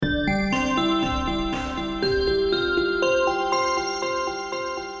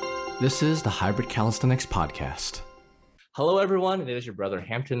This is the Hybrid Calisthenics Podcast. Hello, everyone. It is your brother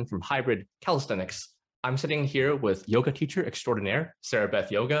Hampton from Hybrid Calisthenics. I'm sitting here with yoga teacher extraordinaire, Sarah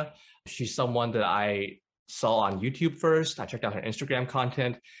Beth Yoga. She's someone that I saw on YouTube first. I checked out her Instagram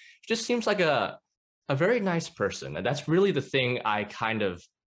content. She just seems like a very nice person. And that's really the thing I kind of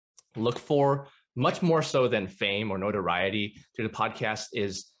look for, much more so than fame or notoriety through the podcast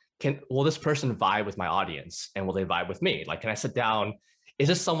is, will this person vibe with my audience and will they vibe with me? Like, can I sit down? Is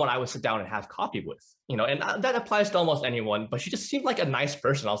this someone I would sit down and have coffee with? And that applies to almost anyone, but she just seemed like a nice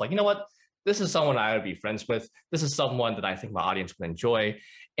person. I was like, you know what? This is someone I would be friends with. This is someone that I think my audience would enjoy.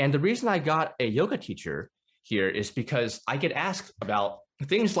 And the reason I got a yoga teacher here is because I get asked about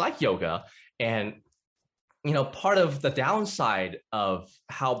things like yoga. And, part of the downside of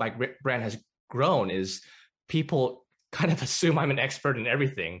how my brand has grown is people kind of assume I'm an expert in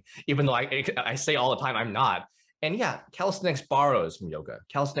everything, even though I say all the time I'm not. And yeah, calisthenics borrows from yoga.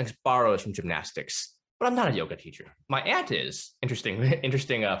 Calisthenics borrows from gymnastics, but I'm not a yoga teacher. My aunt is. Interesting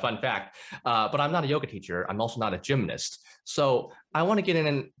fun fact. But I'm not a yoga teacher. I'm also not a gymnast. So I want to get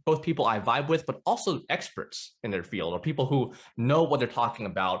in both people I vibe with, but also experts in their field or people who know what they're talking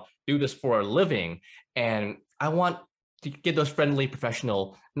about, do this for a living. And I want to get those friendly,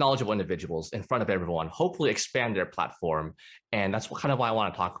 professional, knowledgeable individuals in front of everyone, hopefully expand their platform. And that's kind of why I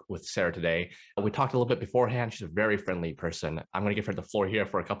want to talk with Sarah today. We talked a little bit beforehand. She's a very friendly person. I'm going to give her the floor here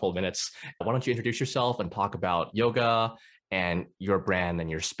for a couple of minutes. Why don't you introduce yourself and talk about yoga and your brand and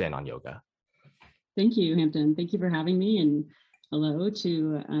your spin on yoga? Thank you, Hampton. Thank you for having me. And hello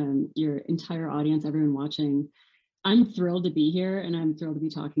to your entire audience, everyone watching. I'm thrilled to be here and I'm thrilled to be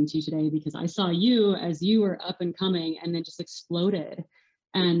talking to you today because I saw you as you were up and coming and then just exploded.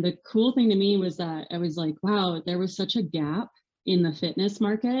 And the cool thing to me was that I was like, wow, there was such a gap in the fitness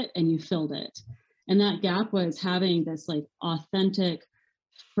market and you filled it. And that gap was having this like authentic,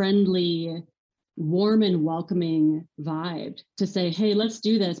 friendly, warm and welcoming vibe to say, hey, let's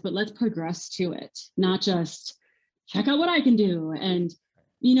do this, but let's progress to it, not just check out what I can do. And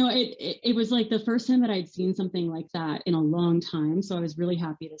it was like the first time that I'd seen something like that in a long time. So I was really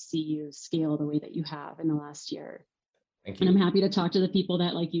happy to see you scale the way that you have in the last year. Thank you. And I'm happy to talk to the people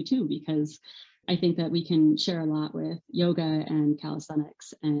that like you too, because I think that we can share a lot with yoga and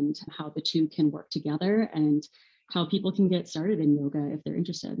calisthenics and how the two can work together and how people can get started in yoga if they're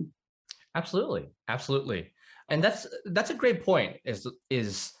interested. Absolutely. Absolutely. And that's a great point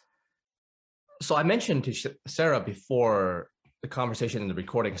is so I mentioned to Sarah before the conversation and the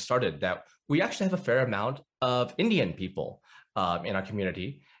recording started that we actually have a fair amount of Indian people in our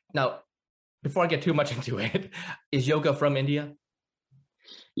community. Now, before I get too much into it, is yoga from India?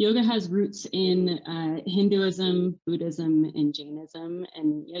 Yoga has roots in Hinduism, Buddhism, and Jainism.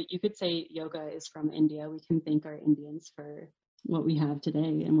 And you could say yoga is from India. We can thank our Indians for what we have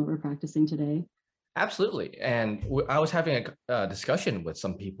today and what we're practicing today. Absolutely. And I was having a discussion with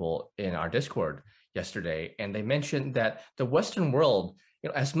some people in our Discord yesterday, and they mentioned that the Western world,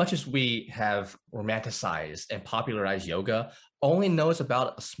 as much as we have romanticized and popularized yoga, only knows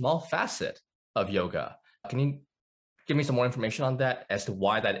about a small facet of yoga. Can you give me some more information on that as to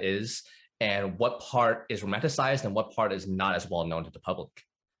why that is and what part is romanticized and what part is not as well known to the public?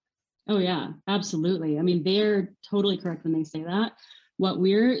 Oh, yeah, absolutely. I mean, they're totally correct when they say that. What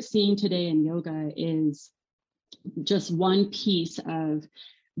we're seeing today in yoga is just one piece of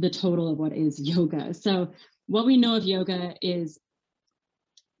the total of what is yoga. So what we know of yoga is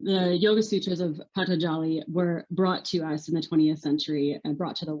the Yoga Sutras of Patanjali were brought to us in the 20th century and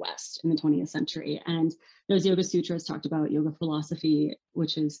brought to the West in the 20th century. And those Yoga Sutras talked about yoga philosophy,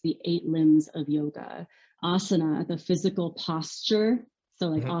 which is the 8 limbs of yoga. Asana, the physical posture. So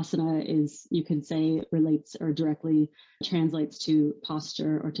like asana is, you could say, relates or directly translates to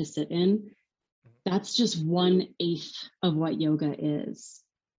posture or to sit in. That's just 1/8 of what yoga is.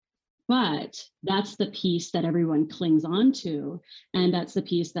 But that's the piece that everyone clings on to. And that's the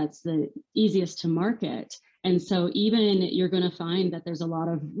piece that's the easiest to market. And so even you're going to find that there's a lot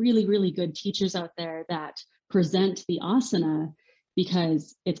of really, really good teachers out there that present the asana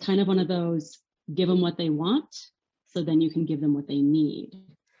because it's kind of one of those, give them what they want, so then you can give them what they need.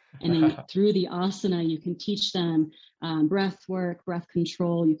 And then through the asana, you can teach them breath work, breath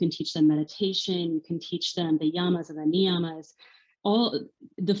control. You can teach them meditation. You can teach them the yamas and the niyamas. All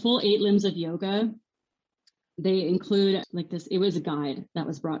the full 8 limbs of yoga, they include like this. It was a guide that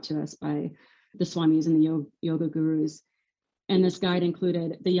was brought to us by the swamis and the yoga gurus. And this guide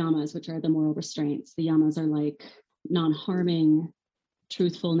included the yamas, which are the moral restraints. The yamas are like non-harming,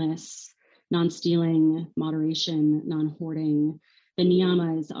 truthfulness, non-stealing, moderation, non-hoarding. The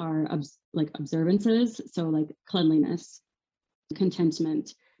niyamas are like observances, so like cleanliness,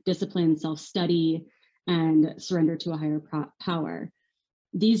 contentment, discipline, self-study, and surrender to a higher power.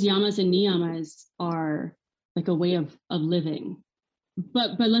 These yamas and niyamas are like a way of living.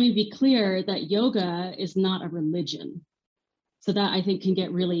 But let me be clear that yoga is not a religion. So that I think can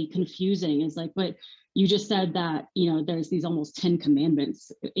get really confusing. Is like, but you just said that, there's these almost 10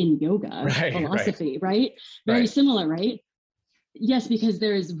 commandments in yoga philosophy, right? Very similar, right? Yes, because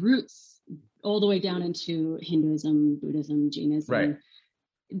there's roots all the way down into Hinduism, Buddhism, Jainism. Right.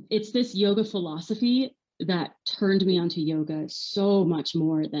 It's this yoga philosophy that turned me onto yoga so much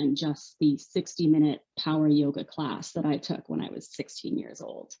more than just the 60-minute power yoga class that I took when I was 16 years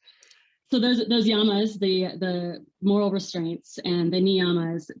old. So those yamas, the moral restraints, and the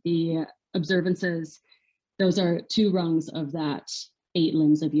niyamas, the observances, those are 2 rungs of that 8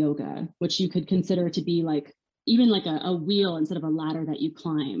 limbs of yoga, which you could consider to be like, even like a wheel instead of a ladder that you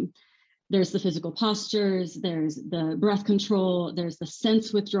climb. There's the physical postures, there's the breath control, there's the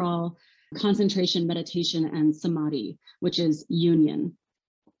sense withdrawal, concentration, meditation, and samadhi, which is union.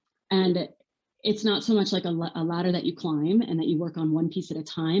 And it's not so much like a ladder that you climb and that you work on one piece at a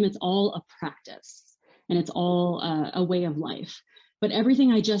time. It's all a practice, and it's all a way of life. But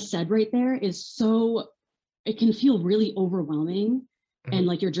everything I just said right there is it can feel really overwhelming. Mm-hmm. And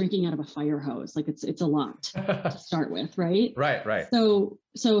like you're drinking out of a fire hose. Like it's a lot to start with, right? Right. So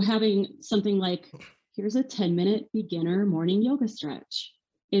having something like, here's a 10-minute beginner morning yoga stretch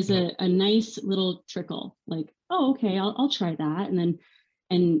is a nice little trickle. Like, oh, okay, I'll try that.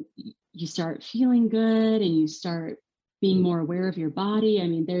 And you start feeling good, and you start being more aware of your body. I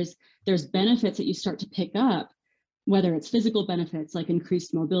mean, there's benefits that you start to pick up, whether it's physical benefits like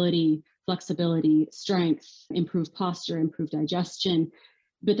increased mobility, flexibility, strength, improved posture, improved digestion.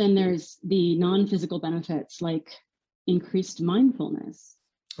 But then there's the non-physical benefits like increased mindfulness,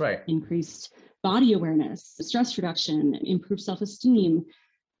 right? Increased body awareness, stress reduction, improved self-esteem,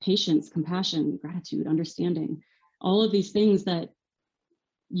 patience, compassion, gratitude, understanding, all of these things that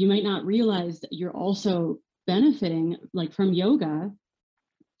you might not realize that you're also benefiting like from yoga.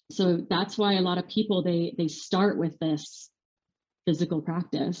 So that's why a lot of people, they start with this physical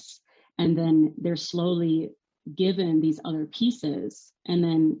practice, and then they're slowly given these other pieces. And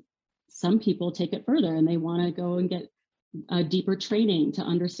then some people take it further and they want to go and get a deeper training to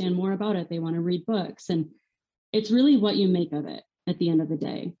understand more about it. They want to read books, and it's really what you make of it at the end of the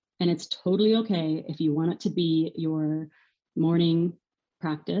day. And it's totally okay if you want it to be your morning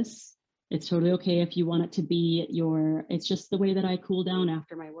practice. It's totally okay if you want it to be it's just the way that I cool down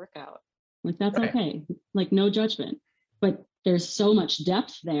after my workout. Like that's okay, like no judgment. But there's so much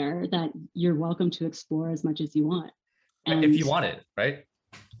depth there that you're welcome to explore as much as you want. And if you want it, right?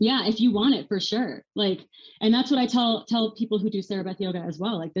 Yeah, if you want it, for sure. Like, and that's what I tell people who do Sarabeth yoga as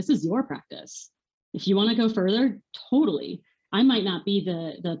well. Like, this is your practice. If you want to go further, totally. I might not be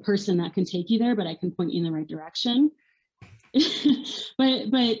the person that can take you there, but I can point you in the right direction. but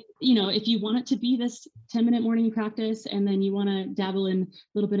if you want it to be this 10-minute morning practice, and then you want to dabble in a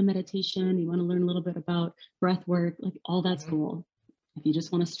little bit of meditation, you want to learn a little bit about breath work, like all that's cool. If you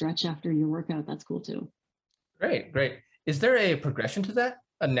just want to stretch after your workout, that's cool too. Great. Is there a progression to that?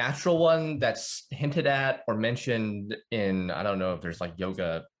 A natural one that's hinted at or mentioned in, I don't know if there's like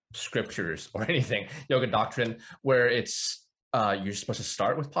yoga scriptures or anything, yoga doctrine, where it's you're supposed to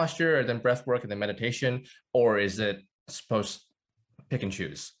start with posture and then breath work and then meditation, or is it supposed to pick and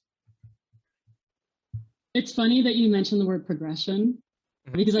choose? It's funny that you mentioned the word progression,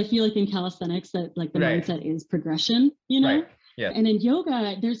 because I feel like in calisthenics that like the mindset is progression, Right. Yeah. And in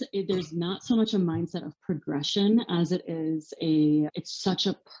yoga, there's not so much a mindset of progression as it is it's such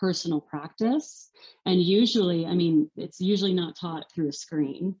a personal practice. And usually, I mean, it's usually not taught through a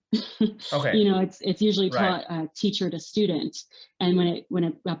screen. Okay. It's usually taught teacher to student. And when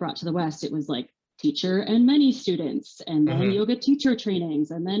it got brought to the West, it was like teacher and many students, and then yoga teacher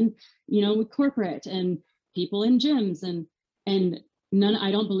trainings, and then, with corporate and people in gyms and none.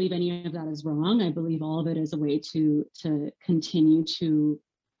 I don't believe any of that is wrong. I believe all of it is a way to continue to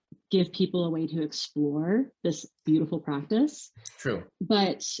give people a way to explore this beautiful practice. True.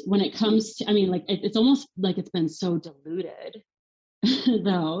 But when it comes to, I mean, like it's almost like it's been so diluted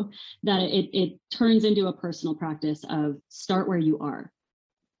though, that it turns into a personal practice of start where you are.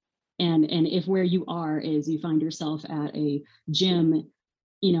 And if where you are is you find yourself at a gym,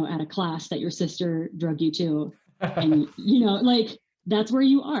 at a class that your sister drug you to, and like that's where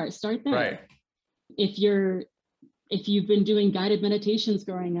you are. Start there. Right. If you've been doing guided meditations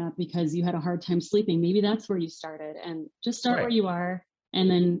growing up because you had a hard time sleeping, maybe that's where you started, and just start where you are, and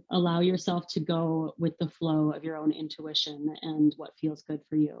then allow yourself to go with the flow of your own intuition and what feels good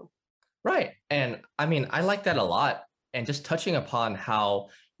for you. Right. And I mean, I like that a lot. And just touching upon how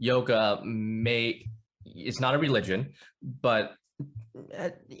yoga it's not a religion, but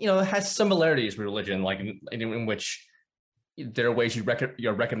it has similarities with religion, like in which there are ways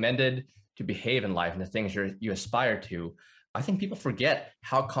you're recommended to behave in life and the things you aspire to. I think people forget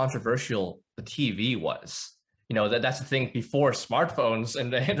how controversial the TV was. That's the thing before smartphones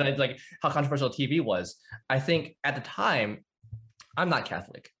and like how controversial TV was. I think at the time, I'm not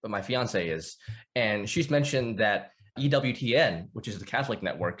Catholic, but my fiance is, and she's mentioned that EWTN, which is the Catholic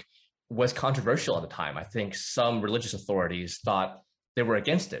network, was controversial at the time. I think some religious authorities thought they were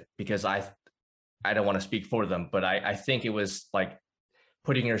against it because I don't want to speak for them, but I think it was like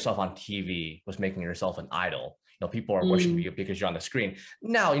putting yourself on TV was making yourself an idol. People are worshiping you because you're on the screen.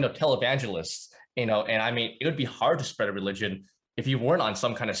 Now, televangelists, and I mean, it would be hard to spread a religion if you weren't on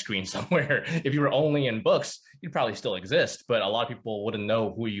some kind of screen somewhere. If you were only in books, you'd probably still exist, but a lot of people wouldn't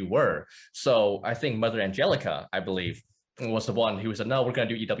know who you were. So I think Mother Angelica, I believe, was the one who said, no, we're going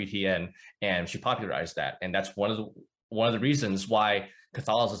to do EWTN, and she popularized that. And that's one of the reasons why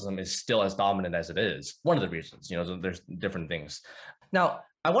Catholicism is still as dominant as it is. One of the reasons, there's different things. Now,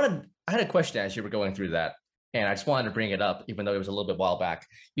 I had a question as you were going through that, and I just wanted to bring it up, even though it was a little bit while back.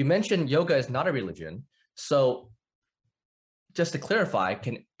 You mentioned yoga is not a religion. So just to clarify,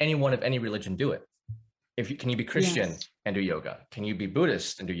 can anyone of any religion do it? Can you be Christian and do yoga? Can you be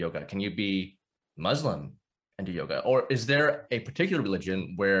Buddhist and do yoga? Can you be Muslim and do yoga? Or is there a particular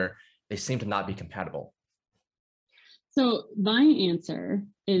religion where they seem to not be compatible? So my answer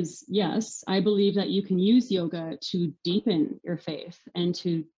is yes. I believe that you can use yoga to deepen your faith and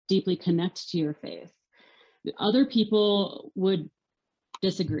to deeply connect to your faith. Other people would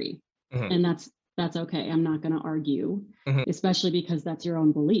disagree, and that's okay. I'm not going to argue, especially because that's your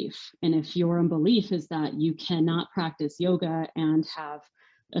own belief. And if your own belief is that you cannot practice yoga and have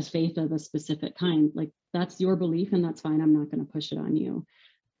a faith of a specific kind, like that's your belief and that's fine. I'm not going to push it on you.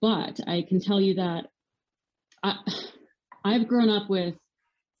 But I can tell you that I've grown up with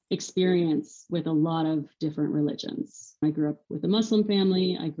experience with a lot of different religions. I grew up with a Muslim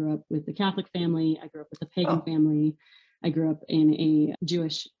family. I grew up with a Catholic family. I grew up with a pagan family. I grew up in a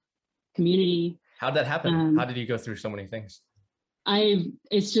Jewish community. How did that happen? How did you go through so many things?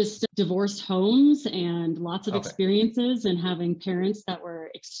 It's just divorced homes and lots of experiences, and having parents that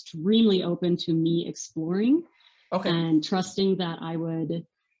were extremely open to me exploring and trusting that I would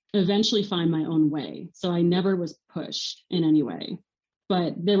eventually find my own way. So I never was pushed in any way,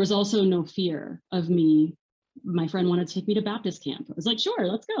 but there was also no fear of me. My friend wanted to take me to Baptist camp. I was like, sure,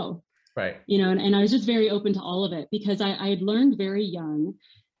 let's go. Right. And I was just very open to all of it because I had learned very young.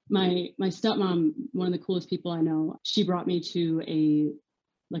 My stepmom, one of the coolest people I know, she brought me to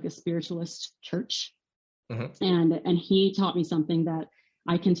a spiritualist church. And he taught me something that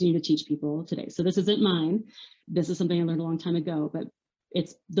I continue to teach people today. So this isn't mine. This is something I learned a long time ago, but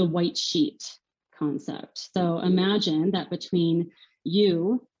it's the white sheet concept. So imagine that between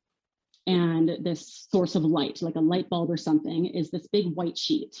you and this source of light, like a light bulb or something, is this big white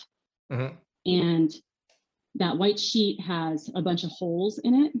sheet. And that white sheet has a bunch of holes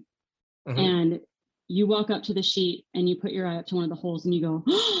in it. And you walk up to the sheet and you put your eye up to one of the holes and you go,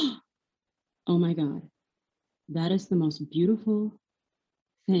 oh my God, that is the most beautiful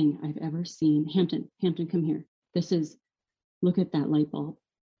thing I've ever seen. Hampton, come here. Look at that light bulb.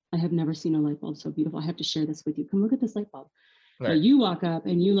 I have never seen a light bulb so beautiful. I have to share this with you. Come look at this light bulb. Right. So you walk up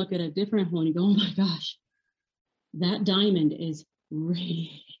and you look at a different hole and you go, oh my gosh, that diamond is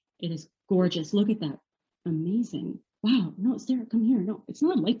radiating. It is gorgeous. Look at that. Amazing. Wow. No, Sarah, come here. No, it's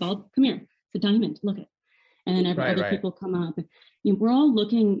not a light bulb. Come here. It's a diamond. Look at it. And then other people come up. We're all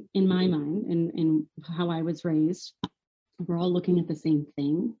looking, in my mind, and how I was raised, we're all looking at the same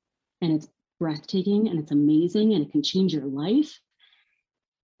thing. And it's breathtaking and it's amazing and it can change your life.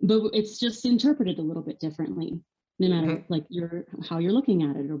 But it's just interpreted a little bit differently, no matter how you're looking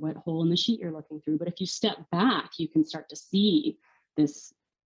at it or what hole in the sheet you're looking through. But if you step back, you can start to see this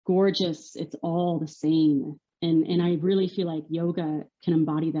gorgeous, it's all the same. And I really feel like yoga can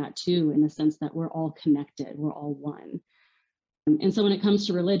embody that too, in the sense that we're all connected, we're all one. And so when it comes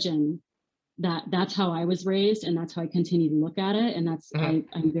to religion, that's how I was raised, and that's how I continue to look at it. And that's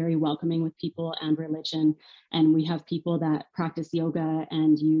I'm very welcoming with people and religion. And we have people that practice yoga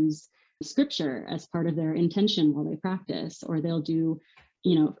and use scripture as part of their intention while they practice, or they'll do,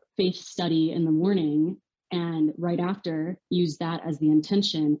 faith study in the morning and right after use that as the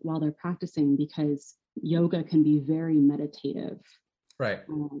intention while they're practicing, because yoga can be very meditative. Right.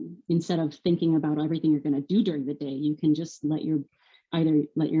 Instead of thinking about everything you're going to do during the day, you can just let your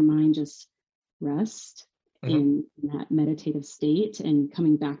mind just rest in that meditative state and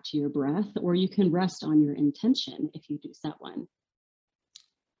coming back to your breath, or you can rest on your intention if you do set one.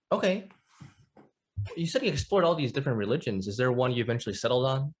 Okay. You said you explored all these different religions. Is there one you eventually settled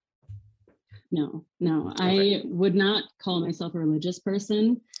on? No, Okay. I would not call myself a religious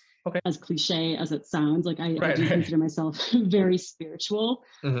person, Okay. as cliche as it sounds. Like I Right. do Right. consider myself very spiritual,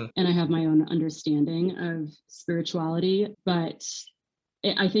 Hmm. and I have my own understanding of spirituality. But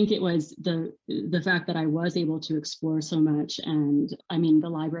I think it was the fact that I was able to explore so much. And I mean, the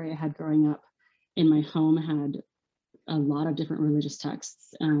library I had growing up in my home had a lot of different religious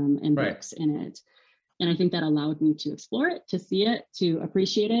texts and Right. books in it. And I think that allowed me to explore it, to see it, to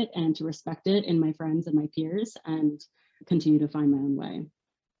appreciate it, and to respect it in my friends and my peers, and continue to find my own way.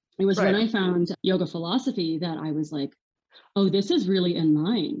 It was when Right. I found yoga philosophy that I was like, oh, this is really in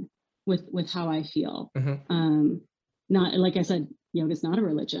line with how I feel. Hmm. Not like I said, yoga is not a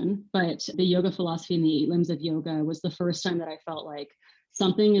religion, but the yoga philosophy and the 8 limbs of yoga was the first time that I felt like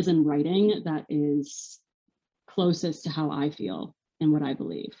something is in writing that is closest to how I feel and what I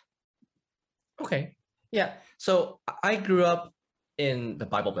believe. Okay. Yeah. So I grew up in the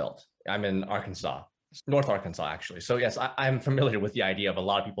Bible Belt. I'm in Arkansas, North Arkansas, actually. So yes, I'm familiar with the idea of a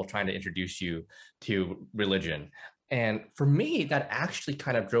lot of people trying to introduce you to religion. And for me, that actually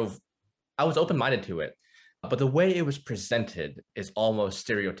kind of drove, I was open-minded to it. But the way it was presented is almost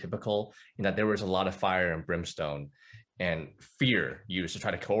stereotypical in that there was a lot of fire and brimstone and fear used to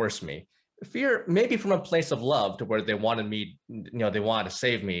try to coerce me. Fear, maybe from a place of love to where they wanted me, they wanted to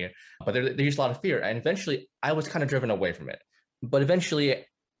save me, but they used a lot of fear. And eventually I was kind of driven away from it. But eventually,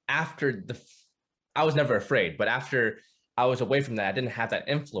 after I was never afraid, but after I was away from that, I didn't have that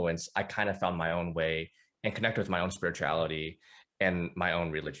influence. I kind of found my own way and connected with my own spirituality and my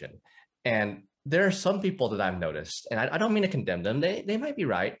own religion. And there are some people that I've noticed, and I don't mean to condemn them. They might be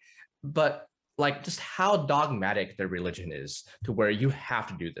right, but like just how dogmatic their religion is to where you have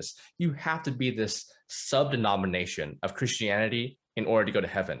to do this. You have to be this sub-denomination of Christianity in order to go to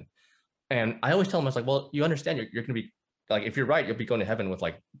heaven. And I always tell them, I was like, well, you understand you're going to be like, if you're right, you'll be going to heaven with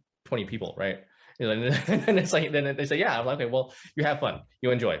like 20 people, right? And it's like, then they say, yeah. I'm like, okay, well, you have fun,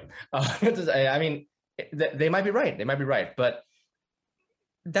 you enjoy. I mean, they might be right. They might be right. But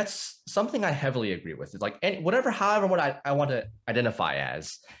that's something I heavily agree with. It's like whatever, however, what I want to identify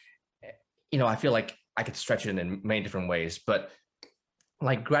as, I feel like I could stretch it in many different ways, but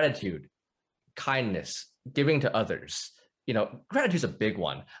like gratitude, kindness, giving to others, gratitude's a big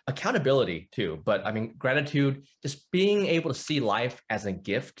one. Accountability too, but I mean, gratitude, just being able to see life as a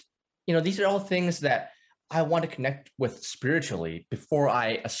gift. These are all things that I want to connect with spiritually before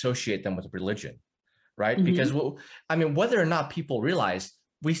I associate them with religion, right? Because, Mm-hmm. well, I mean, whether or not people realize,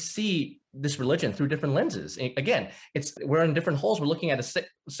 we see this religion through different lenses. Again, we're in different holes. We're looking at the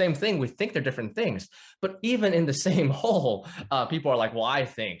same thing. We think they're different things, but even in the same hole, people are like, "Well, I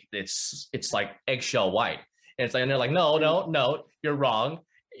think it's like eggshell white," and it's like, and they're like, "No, Right. no, no, you're wrong.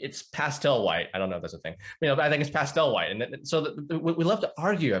 It's pastel white." I don't know if that's a thing, but I think it's pastel white, and so we love to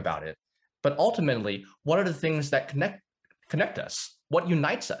argue about it. But ultimately, what are the things that connect us? What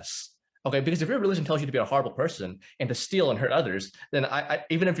unites us? Okay, because if your religion tells you to be a horrible person and to steal and hurt others, then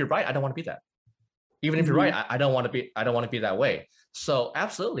even if you're right, I don't want to be that. Even if you're right, Mm-hmm. I don't want to be. I don't want to be that way. So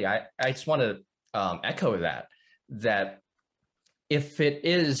absolutely, I just want to echo that if it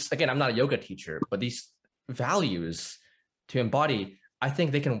is, again, I'm not a yoga teacher, but these values to embody, I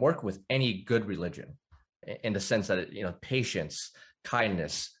think they can work with any good religion in the sense that patience,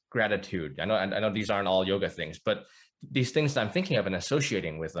 kindness, gratitude. I know these aren't all yoga things, but these things that I'm thinking of and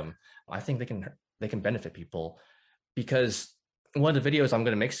associating with them, I think they can benefit people. Because one of the videos I'm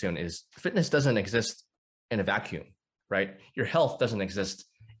going to make soon is fitness doesn't exist in a vacuum, right? Your health doesn't exist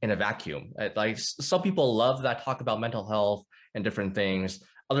in a vacuum. Like some people love that talk about mental health and different things.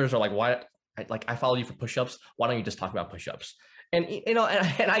 Others are like, why? Like, I follow you for push-ups. Why don't you just talk about push-ups? And and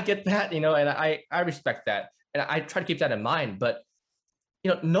I get that, and I respect that, and I try to keep that in mind. But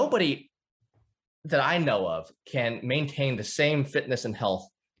nobody that I know of can maintain the same fitness and health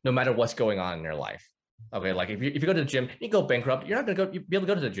no matter what's going on in their life. Okay, like if you go to the gym, you go bankrupt, you're not going to be able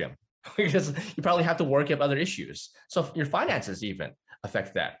to go to the gym because you probably have to work, you have other issues. So your finances even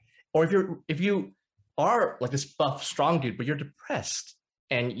affect that. Or if you are like this buff, strong dude, but you're depressed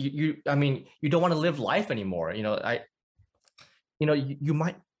and I mean, you don't want to live life anymore. You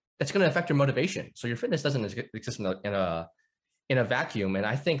might, that's going to affect your motivation. So your fitness doesn't exist in a vacuum. And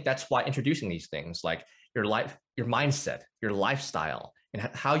I think that's why introducing these things like your life, your mindset, your lifestyle, and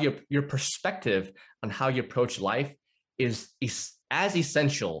how your perspective on how you approach life is as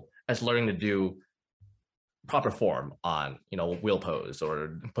essential as learning to do proper form on wheel pose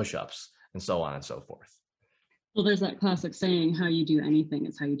or push-ups and so on and so forth. Well, there's that classic saying, how you do anything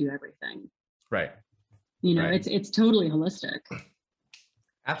is how you do everything. Right. You know, Right. it's totally holistic.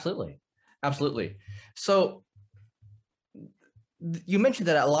 Absolutely. Absolutely. So you mentioned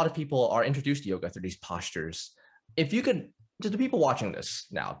that a lot of people are introduced to yoga through these postures. If you could, to the people watching this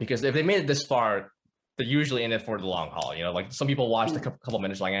now, because if they made it this far, they're usually in it for the long haul. You know, like some people watch the couple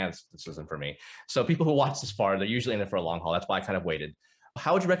minutes, like, this isn't for me. So people who watch this far, they're usually in it for a long haul. That's why I kind of waited.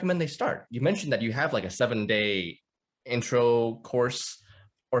 How would you recommend they start? You mentioned that you have like a 7-day intro course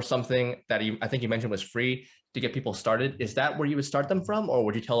or something that I think you mentioned was free to get people started. Is that where you would start them from, or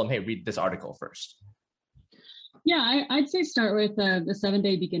would you tell them, hey, read this article first? Yeah, I'd say start with the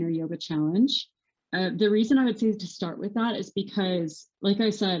 7-day beginner yoga challenge. The reason I would say to start with that is because, like I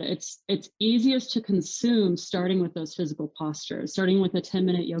said, it's easiest to consume starting with those physical postures, starting with a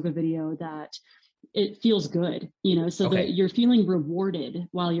 10-minute yoga video that it feels good, you know, so that you're feeling rewarded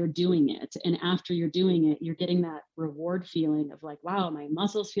while you're doing it. And after you're doing it, you're getting that reward feeling of like, wow, my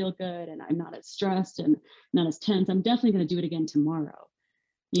muscles feel good and I'm not as stressed and not as tense. I'm definitely going to do it again tomorrow,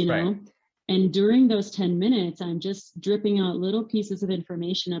 you know? Right. And during those 10 minutes, I'm just dripping out little pieces of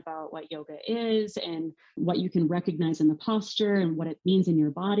information about what yoga is and what you can recognize in the posture and what it means in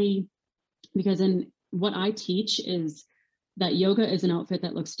your body. Because in what I teach is that yoga is an outfit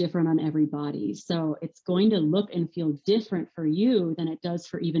that looks different on every body. So it's going to look and feel different for you than it does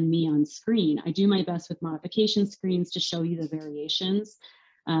for even me on screen. I do my best with modification screens to show you the variations,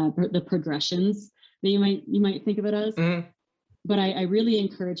 the progressions that you might think of it as. Mm-hmm. But I really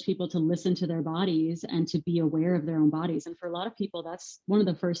encourage people to listen to their bodies and to be aware of their own bodies. And for a lot of people, that's one of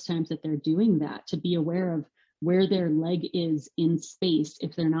the first times that they're doing that, to be aware of where their leg is in space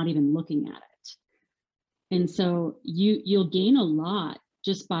if they're not even looking at it. And so you'll gain a lot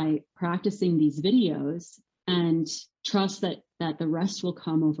just by practicing these videos, and trust that the rest will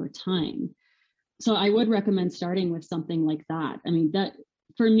come over time. So I would recommend starting with something like that. I mean, that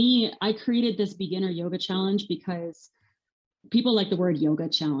for me, I created this beginner yoga challenge because people like the word yoga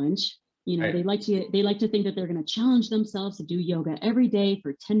challenge. You know, right. They like to think that they're going to challenge themselves to do yoga every day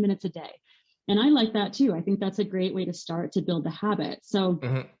for 10 minutes a day. And I like that too. I think that's a great way to start to build the habit. So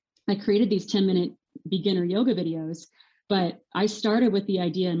I created these 10-minute beginner yoga videos, but I started with the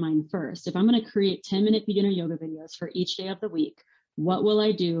idea in mind first. If I'm going to create 10-minute beginner yoga videos for each day of the week, what will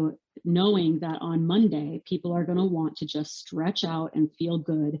I do knowing that on Monday, people are going to want to just stretch out and feel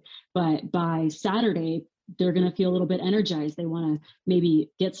good. But by Saturday, they're going to feel a little bit energized. They want to maybe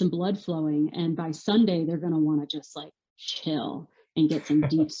get some blood flowing. And by Sunday, they're going to want to just like chill and get some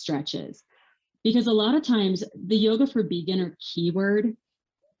deep stretches. Because a lot of times the yoga for beginner keyword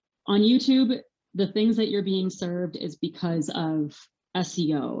on YouTube, the things that you're being served is because of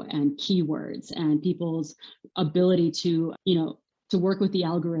SEO and keywords and people's ability to, you know, to work with the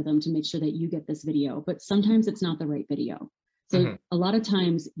algorithm to make sure that you get this video. But sometimes it's not the right video. So a lot of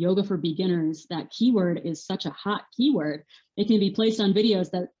times yoga for beginners, that keyword is such a hot keyword. It can be placed on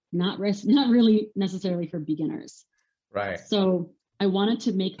videos that not really necessarily for beginners. Right. So I wanted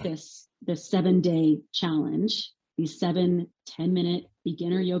to make this 7-day challenge, these 7 10-minute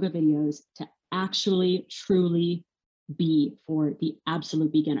beginner yoga videos to actually truly be for the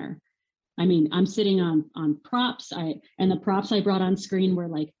absolute beginner. I mean, I'm sitting on props. And the props I brought on screen were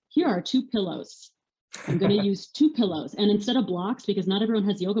like, here are 2 pillows. I'm going to use 2 pillows. And instead of blocks, because not everyone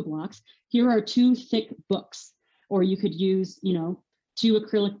has yoga blocks, here are 2 thick books. Or you could use, you know, 2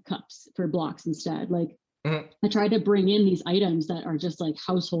 acrylic cups for blocks instead. Like I tried to bring in these items that are just like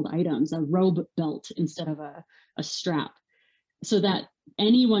household items, a robe belt instead of a strap, so that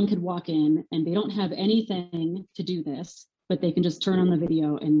anyone could walk in and they don't have anything to do this, but they can just turn on the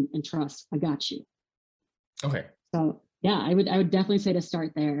video and trust, I got you. Okay. So yeah, I would definitely say to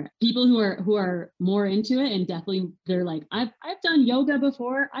start there. People who are more into it and definitely they're like, I've done yoga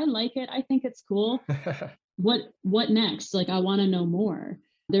before. I like it. I think it's cool. What next? Like, I want to know more.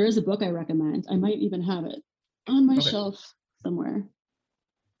 There is a book I recommend. I might even have it on my shelf somewhere.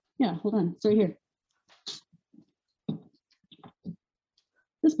 Yeah, hold on. It's right here.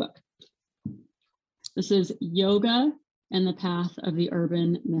 This book. This is Yoga and the Path of the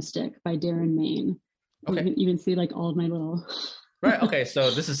Urban Mystic by Darren Main. Okay. You can see like all of my little. Right. Okay.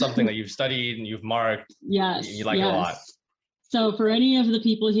 So this is something that you've studied and you've marked. Yes. You like it a lot. So for any of the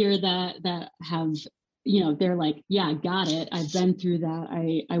people here that have, you know, they're like, yeah, got it. I've been through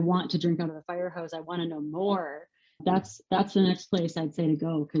that. I want to drink out of the fire hose. I want to know more. That's the next place I'd say to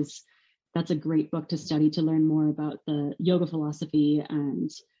go, because that's a great book to study, to learn more about the yoga philosophy. And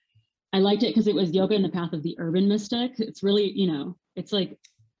I liked it because it was Yoga and the Path of the Urban Mystic. It's really, you know, it's like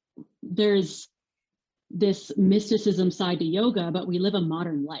there's this mysticism side to yoga, but we live a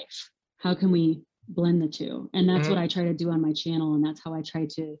modern life. How can we blend the two? And that's what I try to do on my channel. And that's how I try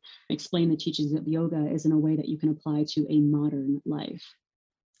to explain the teachings of yoga, is in a way that you can apply to a modern life.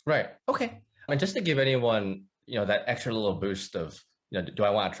 Right. Okay. And just to give anyone, that extra little boost of, do I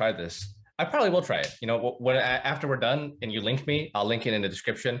want to try this? I probably will try it. When after we're done and you link me, I'll link it in the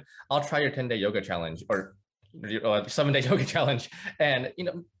description. I'll try your 10-day yoga challenge or 7-day yoga challenge. And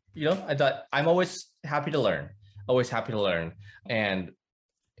I thought I'm always happy to learn. Always happy to learn. And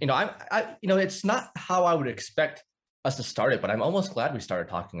it's not how I would expect us to start it, but I'm almost glad we started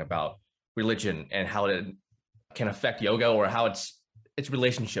talking about religion and how it can affect yoga or how its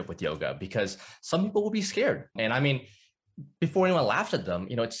relationship with yoga, because some people will be scared. And I mean, before anyone laughs at them,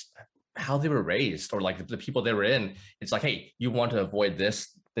 it's how they were raised or like the people they were in. It's like, hey, you want to avoid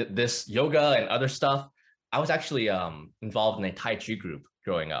this yoga and other stuff. I was actually involved in a Tai Chi group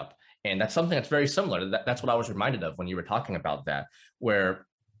growing up. And that's something that's very similar. That's what I was reminded of when you were talking about that, where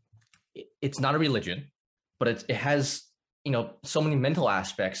it's not a religion, but it has, so many mental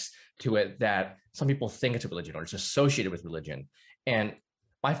aspects to it that some people think it's a religion or it's associated with religion. And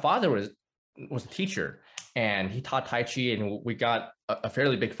my father was a teacher and he taught Tai Chi, and we got a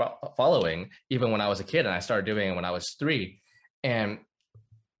fairly big following even when I was a kid, and I started doing it when I was 3. And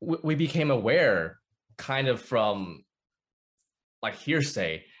we became aware kind of from like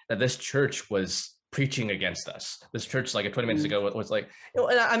hearsay that this church was preaching against us. This church, like 20 minutes ago, was like,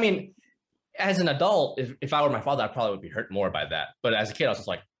 and I mean, as an adult, if I were my father, I probably would be hurt more by that. But as a kid, I was just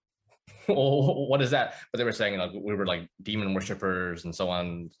like, well, what is that? But they were saying like we were like demon worshippers and so on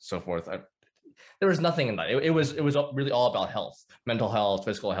and so forth. There was nothing in that. It was really all about health, mental health,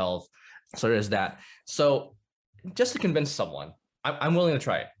 physical health. So there's that. So just to convince someone, I'm willing to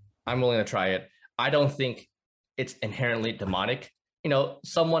try it. I'm willing to try it. I don't think it's inherently demonic.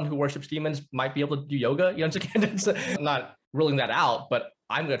 Someone who worships demons might be able to do yoga. I'm not ruling that out, but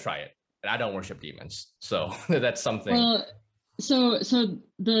I'm going to try it. And I don't worship demons. So that's something. Well, so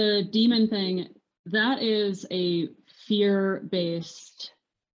the demon thing, that is a fear-based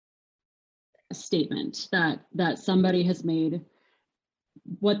statement that somebody has made.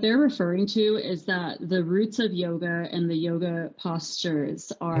 What they're referring to is that the roots of yoga and the yoga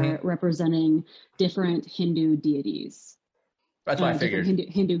postures are representing different Hindu deities. That's what I figured.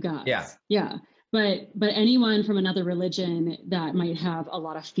 Hindu gods. Yeah. But anyone from another religion that might have a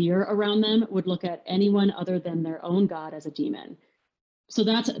lot of fear around them would look at anyone other than their own god as a demon. So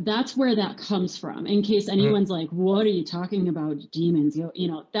that's where that comes from. In case anyone's like, "What are you talking about, demons?"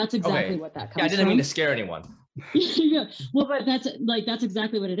 That's exactly what that comes from. I didn't mean to scare anyone. Yeah. Well, but that's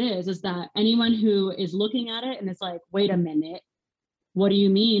exactly what it is that anyone who is looking at it and it's like, wait a minute, what do you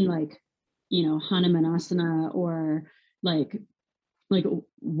mean, like, Hanumanasana, or like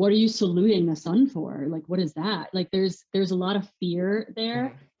what are you saluting the sun for? Like, what is that? Like, there's a lot of fear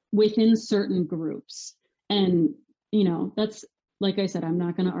there within certain groups. And that's, like I said, I'm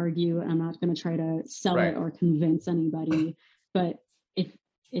not going to argue. I'm not going to try to sell it or convince anybody. But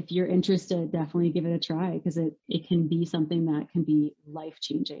if you're interested, definitely give it a try, because it can be something that can be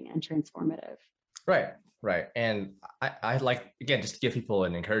life-changing and transformative. Right. And I like, again, just to give people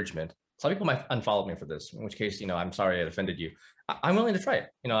an encouragement. Some people might unfollow me for this, in which case, I'm sorry I offended you. I'm willing to try it.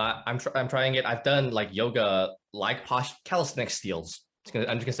 I'm trying it. I've done like yoga, like calisthenics steals.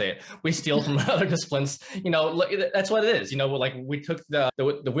 I'm just gonna say it. We steal from other disciplines. That's what it is. Like we took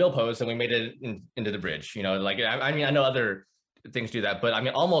the wheel pose and we made it into the bridge. I know other things do that, but I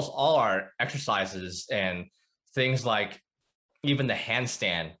mean, almost all our exercises and things like even the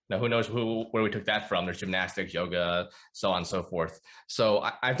handstand. Now, who knows where we took that from? There's gymnastics, yoga, so on and so forth. So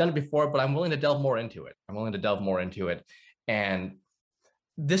I've done it before, but I'm willing to delve more into it. And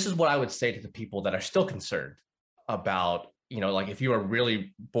this is what I would say to the people that are still concerned about, like if you are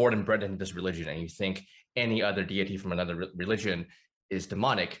really born and bred into this religion and you think any other deity from another religion is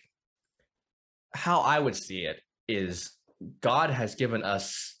demonic, how I would see it is God has given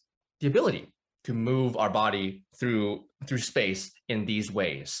us the ability to move our body through space in these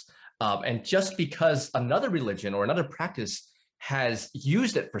ways. And just because another religion or another practice has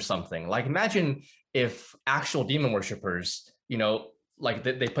used it for something, like imagine if actual demon worshippers, like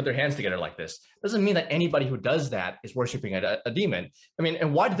they put their hands together like this, doesn't mean that anybody who does that is worshiping a demon. I mean,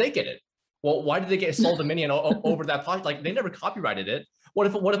 and why did they get it? Well, why did they get sole dominion over that project? Like they never copyrighted it. What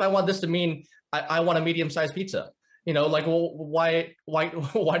if I want this to mean I want a medium-sized pizza? Like, well, why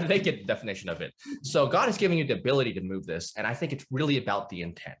do they get the definition of it? So God is giving you the ability to move this. And I think it's really about the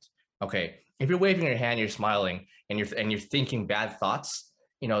intent. Okay. If you're waving your hand, you're smiling and you're thinking bad thoughts,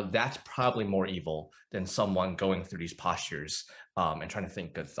 that's probably more evil than someone going through these postures and trying to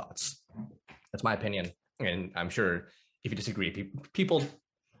think good thoughts. That's my opinion. And I'm sure if you disagree, people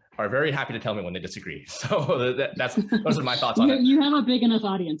are very happy to tell me when they disagree. So those are my thoughts on it. You have a big enough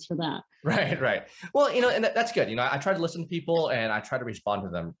audience for that. Right. Well, and that's good. I try to listen to people and I try to respond to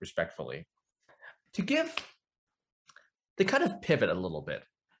them respectfully. To kind of pivot a little bit,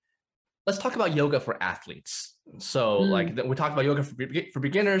 let's talk about yoga for athletes. So we talked about yoga for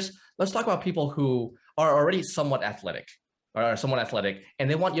beginners. Let's talk about people who are already somewhat athletic and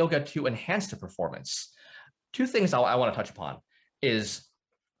they want yoga to enhance their performance. Two things I want to touch upon is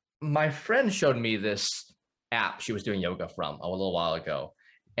my friend showed me this app she was doing yoga from a little while ago.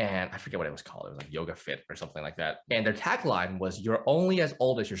 And I forget what it was called. It was like Yoga Fit or something like that. And their tagline was, "You're only as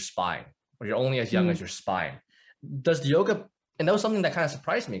old as your spine," or "You're only as young as your spine." Does the yoga, and that was something that kind of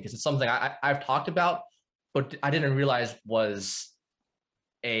surprised me because it's something I've talked about, but I didn't realize was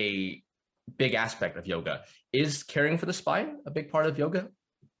a big aspect of yoga. Is caring for the spine a big part of yoga?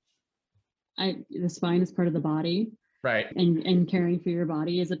 The spine is part of the body. Right. And caring for your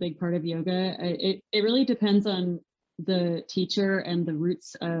body is a big part of yoga. It really depends on the teacher and the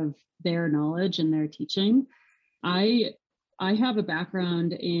roots of their knowledge and their teaching. I have a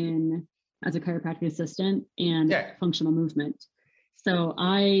background as a chiropractic assistant and functional movement. So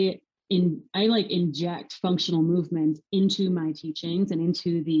I inject functional movement into my teachings and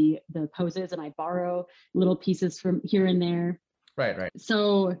into the poses, and I borrow little pieces from here and there. Right.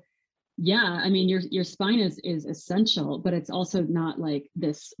 So yeah, I mean, your spine is essential, but it's also not like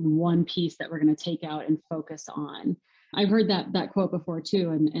this one piece that we're going to take out and focus on. I've heard that quote before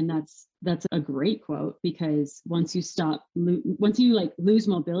too, and that's a great quote, because once you lose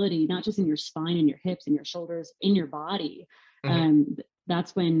mobility, not just in your spine and your hips and your shoulders, in your body,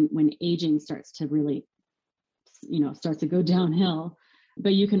 that's when aging starts to really, starts to go downhill.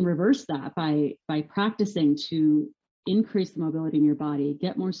 But you can reverse that by practicing to increase the mobility in your body,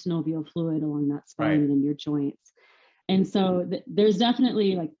 get more synovial fluid along that spine and your joints. And so there's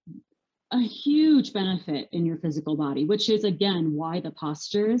definitely like a huge benefit in your physical body, which is again why the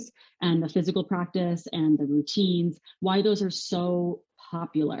postures and the physical practice and the routines, why those are so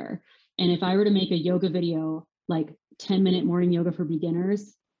popular. And if I were to make a yoga video, like 10-minute morning yoga for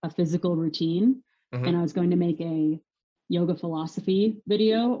beginners, a physical routine, and I was going to make a yoga philosophy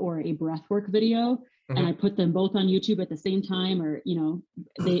video or a breathwork video, and I put them both on YouTube at the same time, or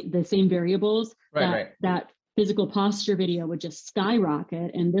the same variables, that physical posture video would just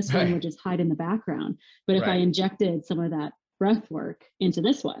skyrocket, and this one would just hide in the background. But if I injected some of that breath work into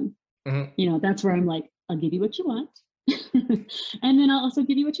this one, that's where I'm like, I'll give you what you want, and then I'll also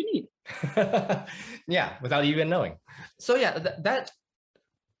give you what you need. Yeah, without even knowing. So yeah, that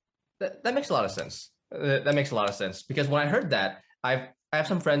makes a lot of sense. That makes a lot of sense, because when I heard that, I have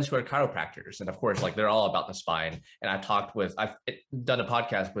some friends who are chiropractors, and of course, like, they're all about the spine. And I've done a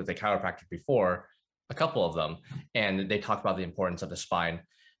podcast with a chiropractor before, a couple of them, and they talk about the importance of the spine.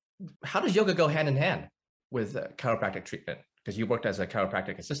 How does yoga go hand in hand with chiropractic treatment? Because you worked as a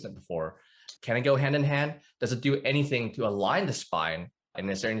chiropractic assistant before. Can it go hand in hand? Does it do anything to align the spine? And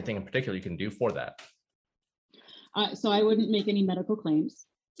is there anything in particular you can do for that? So I wouldn't make any medical claims.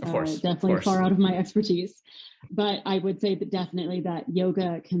 Of course, definitely far out of my expertise. But I would say that definitely that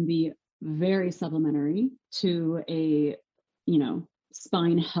yoga can be very supplementary to a,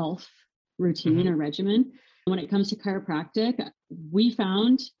 spine health routine or regimen. When it comes to chiropractic, we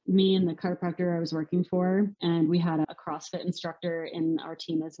found, me and the chiropractor I was working for, and we had a CrossFit instructor in our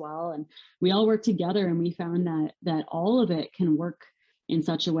team as well. And we all worked together, and we found that all of it can work in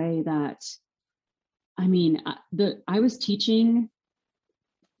such a way that, I was teaching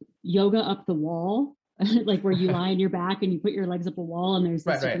yoga up the wall, like where you lie on your back and you put your legs up a wall, and there's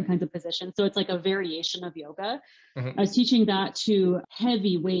different kinds of positions. So it's like a variation of yoga. I was teaching that to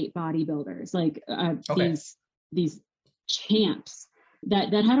heavyweight bodybuilders, like these champs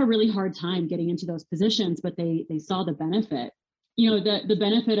that had a really hard time getting into those positions, but they saw the benefit. The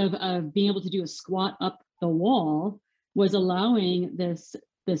benefit of being able to do a squat up the wall was allowing this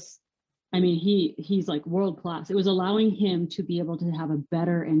he's like world class. It was allowing him to be able to have a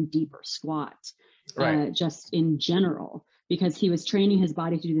better and deeper squat, just in general, because he was training his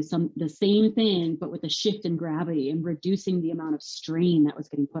body to do the same thing, but with a shift in gravity and reducing the amount of strain that was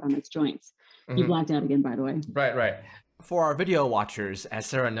getting put on his joints. You blacked out again, by the way. Right. For our video watchers, as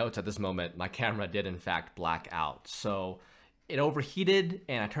Sarah notes at this moment, my camera did in fact black out. So it overheated,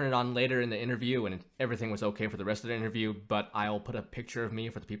 and I turned it on later in the interview, and everything was okay for the rest of the interview, but I'll put a picture of me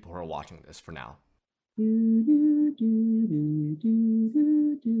for the people who are watching this for now.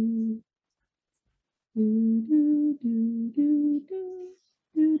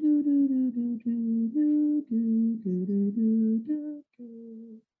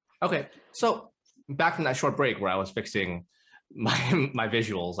 Okay, so back from that short break where I was fixing my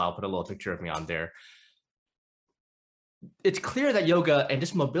visuals. I'll put a little picture of me on there. It's clear that yoga and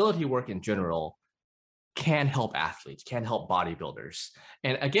just mobility work in general can help athletes, can help bodybuilders.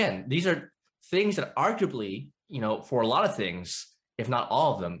 And again, these are things that arguably, for a lot of things, if not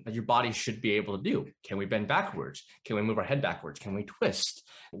all of them, that your body should be able to do. Can we bend backwards? Can we move our head backwards? Can we twist?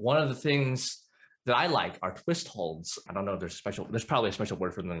 One of the things that I like are twist holds. I don't know if there's probably a special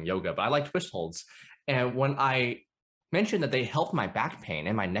word for them in yoga, but I like twist holds. And when I mentioned that they helped my back pain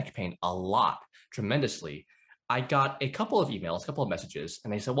and my neck pain a lot, tremendously, I got a couple of emails, a couple of messages,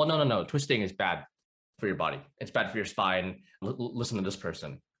 and they said, well, no, twisting is bad for your body. It's bad for your spine. Listen to this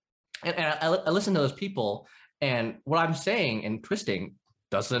person. And I listen to those people, and what I'm saying in twisting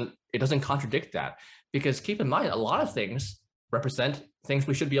doesn't contradict that, because keep in mind, a lot of things represent things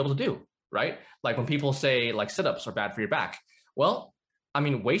we should be able to do, right? Like when people say like sit-ups are bad for your back. Well, I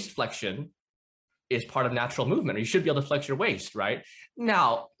mean, waist flexion is part of natural movement. You should be able to flex your waist, right?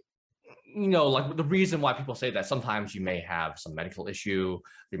 Now, like the reason why people say that, sometimes you may have some medical issue,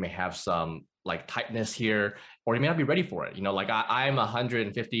 you may have some like tightness here, or you may not be ready for it. Like I'm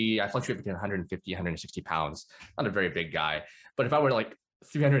 150, I fluctuate between 150, 160 pounds, not a very big guy. But if I were like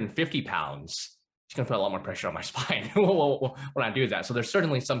 350 pounds, it's going to put a lot more pressure on my spine when I do that. So there's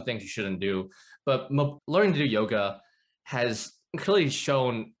certainly some things you shouldn't do, but learning to do yoga has clearly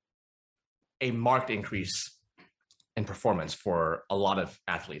shown a marked increase in performance for a lot of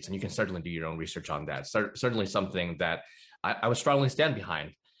athletes. And you can certainly do your own research on that. Certainly something that I would strongly stand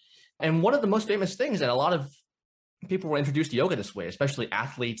behind. And one of the most famous things, and a lot of people were introduced to yoga this way, especially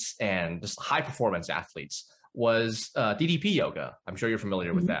athletes and just high performance athletes, was DDP yoga. I'm sure you're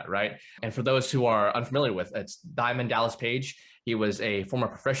familiar with that, right? And for those who are unfamiliar with it, it's Diamond Dallas Page. He was a former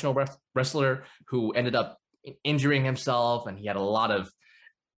professional wrestler who ended up injuring himself, and he had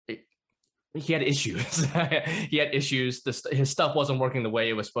issues. He had issues. His stuff wasn't working the way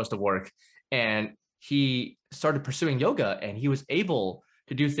it was supposed to work. And he started pursuing yoga, and he was able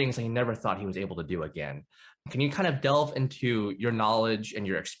to do things that he never thought he was able to do again. Can you kind of delve into your knowledge and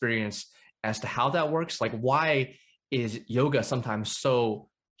your experience as to how that works? Like, why is yoga sometimes so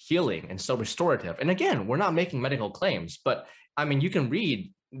healing and so restorative? And again, we're not making medical claims, but I mean, you can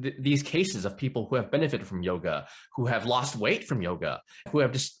read these cases of people who have benefited from yoga, who have lost weight from yoga, who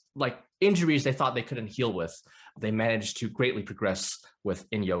have just like injuries they thought they couldn't heal with, they managed to greatly progress with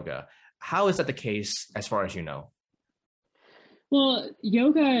in yoga. How is that the case as far as you know? Well,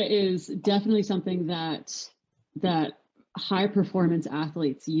 yoga is definitely something that high performance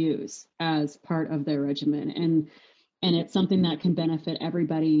athletes use as part of their regimen. And it's something that can benefit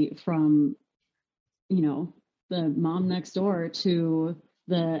everybody from, the mom next door to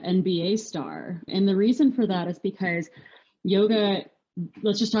the NBA star. And the reason for that is because yoga,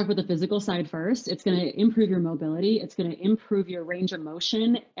 let's just talk about the physical side first. It's going to improve your mobility. It's going to improve your range of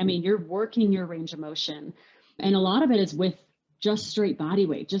motion. I mean, you're working your range of motion. And a lot of it is with just straight body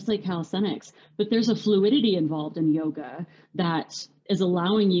weight, just like calisthenics. But there's a fluidity involved in yoga that is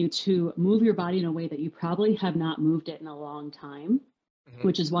allowing you to move your body in a way that you probably have not moved it in a long time,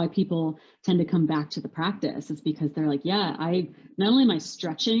 which is why people tend to come back to the practice. It's because they're like, yeah, not only am I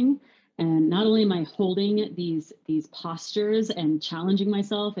stretching, and not only am I holding these postures and challenging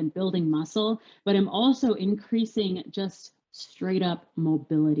myself and building muscle, but I'm also increasing just straight up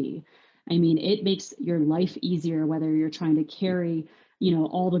mobility. I mean, it makes your life easier, whether you're trying to carry,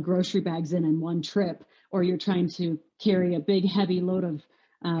 all the grocery bags in one trip, or you're trying to carry a big heavy load of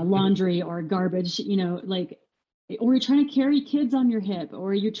laundry or garbage, or you're trying to carry kids on your hip,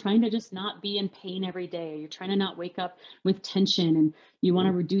 or you're trying to just not be in pain every day. You're trying to not wake up with tension and you want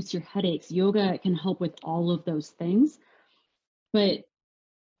to reduce your headaches. Yoga can help with all of those things. But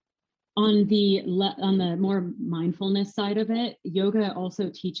on the more mindfulness side of it, yoga also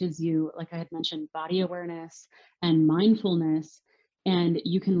teaches you, like I had mentioned, body awareness and mindfulness. And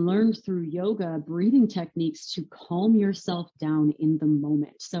you can learn through yoga breathing techniques to calm yourself down in the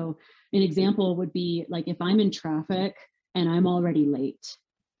moment. So an example would be like if I'm in traffic and I'm already late,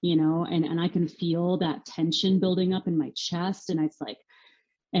 and I can feel that tension building up in my chest, and it's like,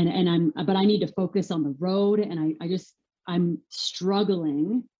 but I need to focus on the road, and I'm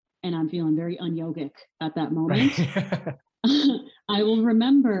struggling, and I'm feeling very un-yogic at that moment. I will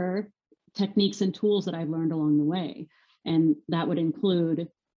remember techniques and tools that I've learned along the way. And that would include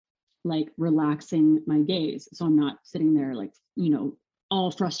like relaxing my gaze. So I'm not sitting there like, all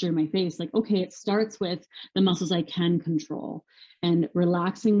frustrated in my face. Like, okay, it starts with the muscles I can control and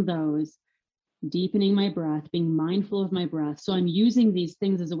relaxing those, deepening my breath, being mindful of my breath. So I'm using these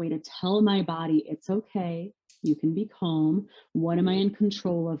things as a way to tell my body it's okay. You can be calm. What am I in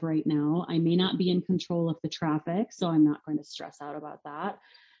control of right now? I may not be in control of the traffic, so I'm not going to stress out about that.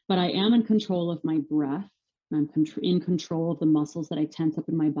 But I am in control of my breath. I'm in control of the muscles that I tense up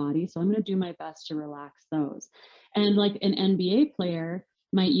in my body. So I'm going to do my best to relax those. And like an NBA player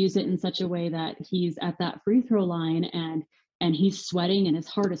might use it in such a way that he's at that free throw line and he's sweating and his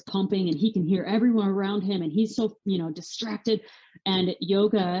heart is pumping and he can hear everyone around him and he's so, distracted. And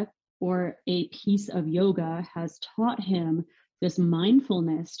yoga, or a piece of yoga, has taught him this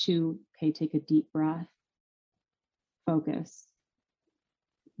mindfulness to, okay, take a deep breath, focus,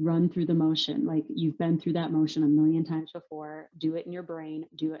 run through the motion. Like you've been through that motion a million times before. Do it in your brain,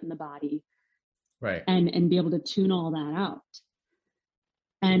 do it in the body. Right. And be able to tune all that out.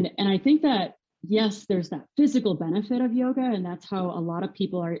 And I think that, yes, there's that physical benefit of yoga, and that's how a lot of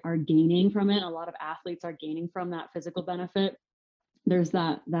people are gaining from it. A lot of athletes are gaining from that physical benefit. There's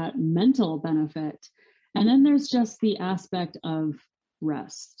that mental benefit. And then there's just the aspect of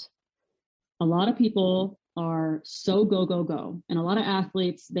rest. A lot of people are so go, go, go. And a lot of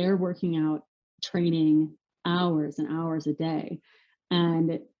athletes, they're working out, training hours and hours a day.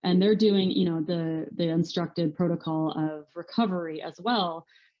 And they're doing, the instructed protocol of recovery as well.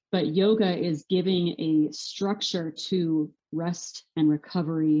 But yoga is giving a structure to rest and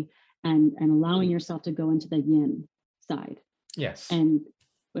recovery and allowing yourself to go into the yin side. Yes. And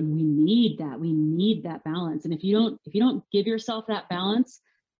when we need that balance. And if you don't give yourself that balance,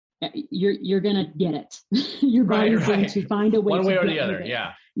 you're gonna get it. Your body's going to find a way one way or the get other. it.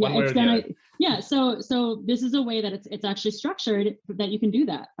 Yeah. Yeah, it's gonna. Yeah. So this is a way that it's actually structured that you can do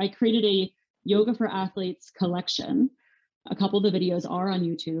that. I created a Yoga for Athletes collection. A couple of the videos are on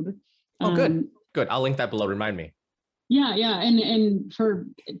YouTube. Oh, good. Good. I'll link that below. Remind me. Yeah. And for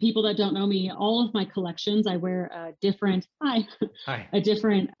people that don't know me, all of my collections, I wear a different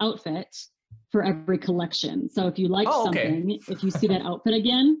outfit for every collection. So if you like something, if you see that outfit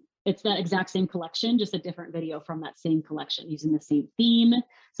again, it's that exact same collection, just a different video from that same collection, using the same theme,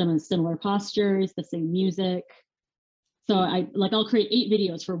 some of the similar postures, the same music. So I'll create 8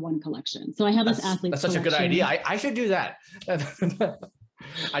 videos for one collection. So I have this athlete. That's such a good idea. I should do that. I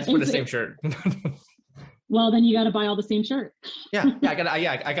just wear the same shirt. Well, then you got to buy all the same shirt. I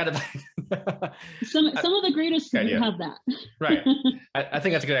gotta buy. some of the greatest have that. Right. I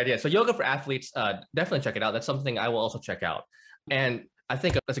think that's a good idea. So Yoga for Athletes, definitely check it out. That's something I will also check out. And I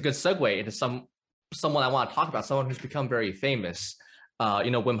think that's a good segue into someone I want to talk about, someone who's become very famous.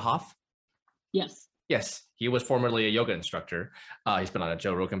 Wim Hof? Yes. Yes, he was formerly a yoga instructor. He's been on a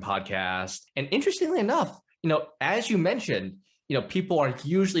Joe Rogan podcast. And interestingly enough, as you mentioned, people are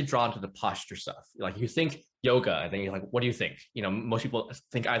usually drawn to the posture stuff. Like you think yoga, and then you're like, what do you think? Most people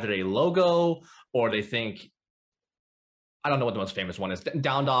think either a logo or they think, I don't know what the most famous one is,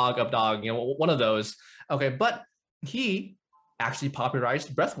 down dog, up dog, one of those. Okay, but he actually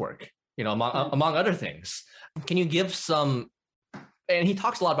popularized breath work, among other things. Can you give some, and he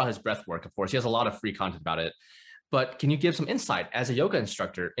talks a lot about his breath work, of course, he has a lot of free content about it, but can you give some insight as a yoga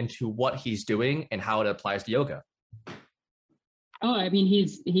instructor into what he's doing and how it applies to yoga? Oh, I mean,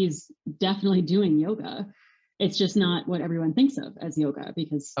 he's definitely doing yoga. It's just not what everyone thinks of as yoga,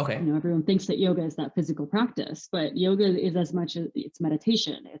 because everyone thinks that yoga is that physical practice, but yoga is as much as it's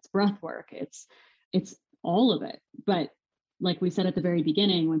meditation, it's breath work, it's all of it. But like we said at the very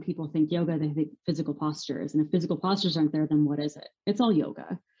beginning, when people think yoga, they think physical postures. And if physical postures aren't there, then what is it? It's all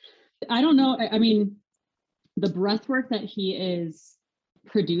yoga. I don't know. I mean, the breath work that he is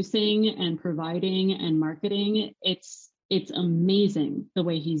producing and providing and marketing, it's amazing the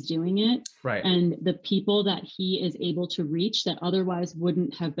way he's doing it. Right. And the people that he is able to reach that otherwise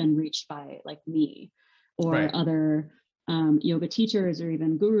wouldn't have been reached by like me or other yoga teachers or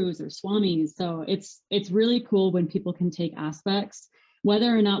even gurus or swamis. So it's really cool when people can take aspects,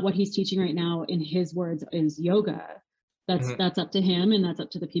 whether or not what he's teaching right now in his words is yoga. That's up to him, and that's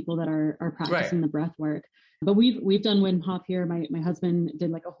up to the people that are practicing the breath work. But we've done Wim Hof here. My husband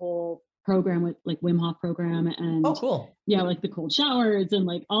did like a whole program with like Wim Hof program, and cool. Yeah, like the cold showers and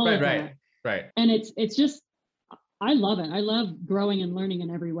like all of that. Right. And it's just, I love it. I love growing and learning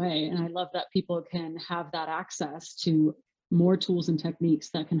in every way. And I love that people can have that access to more tools and techniques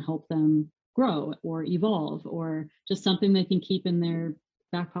that can help them grow or evolve, or just something they can keep in their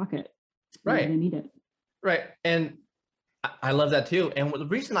back pocket. Right. They need it. Right. And I love that too. And the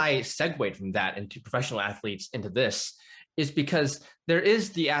reason I segued from that into professional athletes into this is because there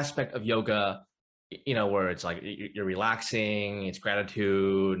is the aspect of yoga, where it's like you're relaxing, it's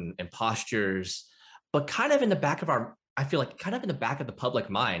gratitude and postures, but kind of in the back of the public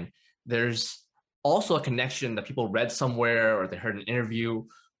mind, there's also a connection that people read somewhere or they heard an interview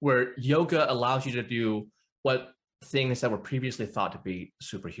where yoga allows you to do what things that were previously thought to be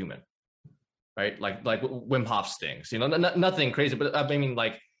superhuman, right? Like Wim Hof stings, nothing crazy, but I mean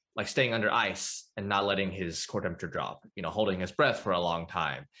like staying under ice and not letting his core temperature drop, holding his breath for a long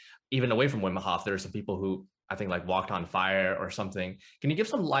time. Even away from Wim Hof, there are some people who I think like walked on fire or something. Can you give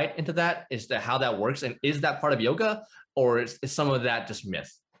some light into that? Is that how that works? And is that part of yoga, or is some of that just myth?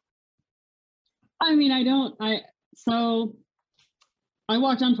 I mean, so I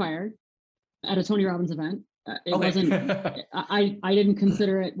walked on fire at a Tony Robbins event. It wasn't, I didn't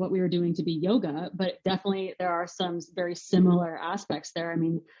consider it what we were doing to be yoga, but definitely there are some very similar aspects there. I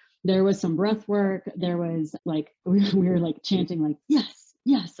mean, there was some breath work. There was like, we were like chanting like, yes,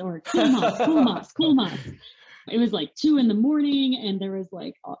 yes, or cool mas, cool mas, cool mas. It was like 2 a.m, and there was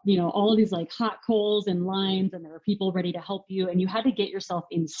like, all of these like hot coals and lines, and there were people ready to help you. And you had to get yourself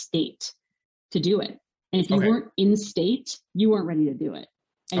in state to do it. And if you weren't in state, you weren't ready to do it.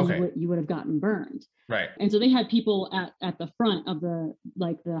 And you would have gotten burned. Right. And so they had people at the front of the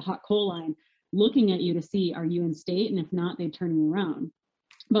hot coal line looking at you to see, are you in state? And if not, they'd turn you around.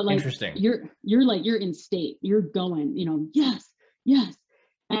 But like, you're in state, you're going, yes, yes.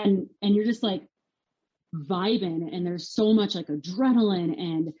 And you're just like vibing, and there's so much like adrenaline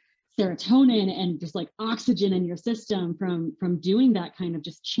and serotonin and just like oxygen in your system from doing that kind of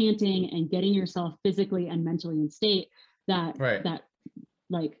just chanting and getting yourself physically and mentally in state that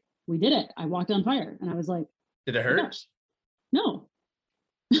like we did it. I walked on fire, and I was like, did it hurt? Oh gosh. No.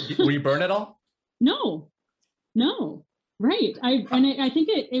 Were you burned at all? No. Right. I think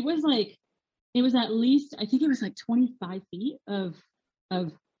it was like, it was at least, I think it was like 25 feet of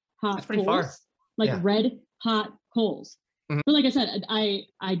hot That's pretty coals, far. like red hot coals. Mm-hmm. But like I said,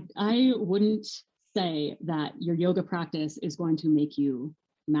 I wouldn't say that your yoga practice is going to make you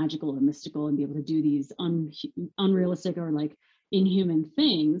magical or mystical and be able to do these unrealistic or like inhuman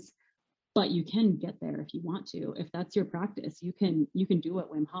things, but you can get there if you want to. If that's your practice, you can do what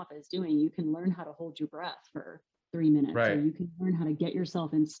Wim Hof is doing. You can learn how to hold your breath for 3 minutes, or you can learn how to get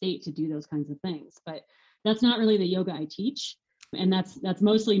yourself in state to do those kinds of things. But that's not really the yoga I teach. And that's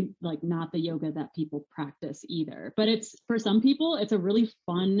mostly like not the yoga that people practice either. But it's, for some people, it's a really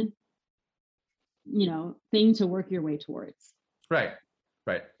fun, thing to work your way towards. Right.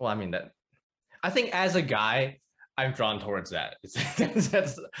 Well, I mean, I think as a guy, I'm drawn towards that.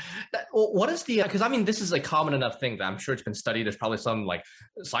 What is the, because I mean, this is a common enough thing that I'm sure it's been studied. There's probably some like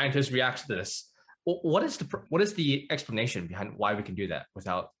scientist reacts to this. What is the explanation behind why we can do that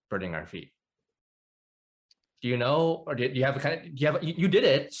without burning our feet? Do you know, or do you have you did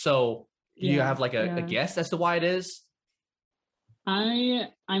it, so do you have like a guess as to why it is? I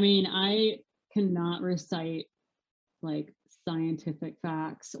mean, I cannot recite like scientific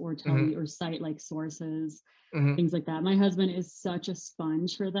facts or tell you or cite like sources, things like that. My husband is such a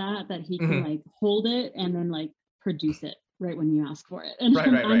sponge for that he can like hold it and then like produce it right when you ask for it. And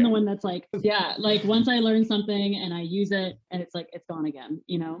I'm the one that's like, like once I learn something and I use it and it's like, it's gone again,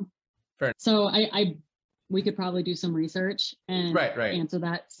 Fair. So we could probably do some research and answer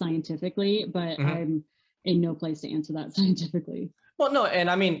that scientifically, but I'm in no place to answer that scientifically. Well, no, and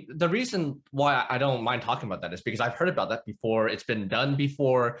I mean, the reason why I don't mind talking about that is because I've heard about that before. It's been done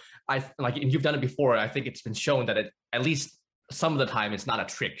before. And you've done it before. I think it's been shown that at least some of the time, it's not a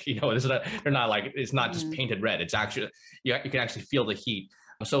trick. It's not just painted red. It's actually, you can actually feel the heat.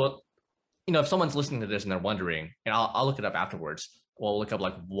 So, if someone's listening to this and they're wondering, and I'll look it up afterwards, we'll look up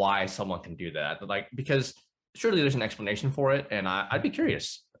like why someone can do that. Because surely there's an explanation for it. And I'd be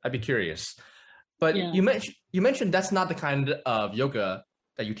curious. But you mentioned that's not the kind of yoga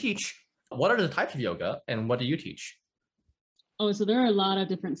that you teach. What are the types of yoga and what do you teach? Oh, so there are a lot of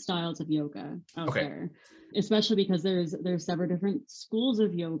different styles of yoga out there, especially because there's several different schools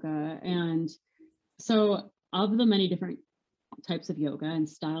of yoga. And so of the many different types of yoga and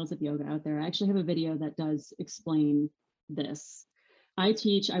styles of yoga out there, I actually have a video that does explain this. I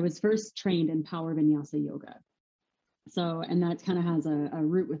was first trained in power vinyasa yoga. So, and that kind of has a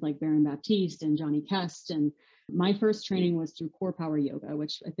root with like Baron Baptiste and Johnny Kest. And my first training was through Core Power Yoga,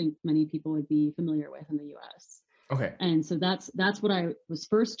 which I think many people would be familiar with in the US. Okay. And so that's what I was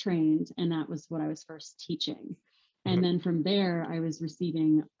first trained, and that was what I was first teaching. And then from there, I was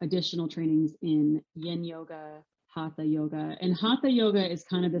receiving additional trainings in Yin Yoga, Hatha Yoga. And Hatha Yoga is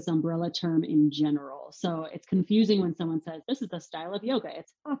kind of this umbrella term in general. So it's confusing when someone says, this is the style of yoga.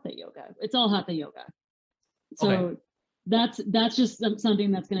 It's Hatha Yoga. It's all Hatha Yoga. So that's just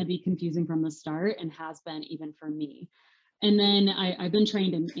something that's going to be confusing from the start, and has been even for me. And then I've been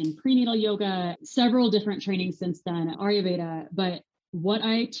trained in prenatal yoga, several different trainings since then, Ayurveda. But what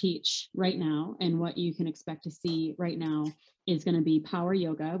I teach right now and what you can expect to see right now is going to be power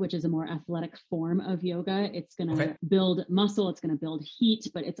yoga, which is a more athletic form of yoga. It's going to Okay. build muscle, it's going to build heat,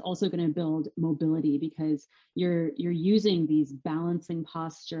 but it's also going to build mobility because you're using these balancing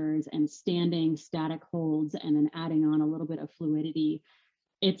postures and standing static holds and then adding on a little bit of fluidity.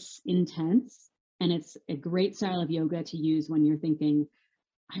 It's intense, and it's a great style of yoga to use when you're thinking,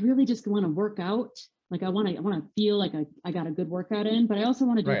 I really just want to work out. Like I want to feel like I got a good workout in, but I also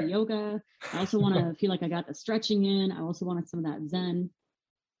want to do Right. the yoga. I also want to feel like I got the stretching in. I also wanted some of that Zen.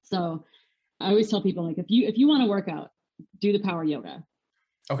 So I always tell people, like, if you want to work out, do the power yoga.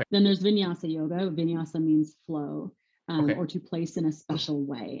 Okay. Then there's vinyasa yoga. Vinyasa means flow, Okay. or to place in a special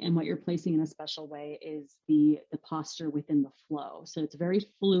way. And what you're placing in a special way is the posture within the flow. So it's very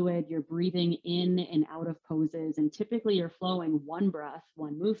fluid. You're breathing in and out of poses, and typically you're flowing one breath,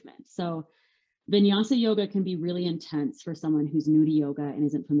 one movement. So Vinyasa yoga can be really intense for someone who's new to yoga and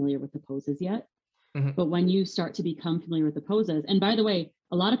isn't familiar with the poses yet. Mm-hmm. But when you start to become familiar with the poses, and by the way,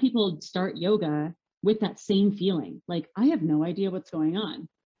 a lot of people start yoga with that same feeling, like, I have no idea what's going on.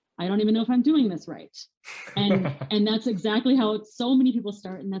 I don't even know if I'm doing this right. And that's exactly how so many people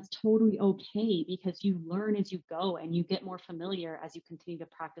start. And that's totally okay, because you learn as you go and you get more familiar as you continue to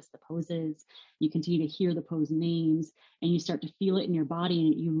practice the poses. You continue to hear the pose names and you start to feel it in your body,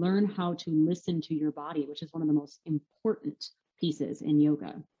 and you learn how to listen to your body, which is one of the most important pieces in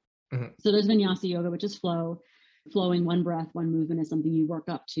yoga. Mm-hmm. So there's vinyasa yoga, which is flowing one breath, one movement is something you work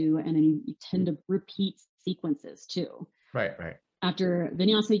up to. And then you tend to repeat sequences too. Right. After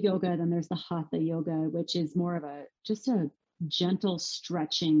vinyasa yoga, then there's the hatha yoga, which is more of just a gentle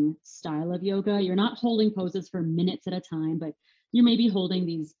stretching style of yoga. You're not holding poses for minutes at a time, but you may be holding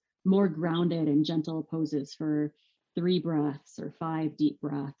these more grounded and gentle poses for 3 breaths or 5 deep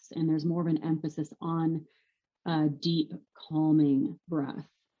breaths. And there's more of an emphasis on deep, calming breath.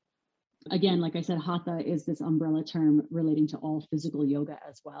 Again, like I said, hatha is this umbrella term relating to all physical yoga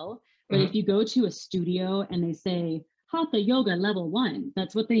as well. But if you go to a studio and they say hatha yoga level 1,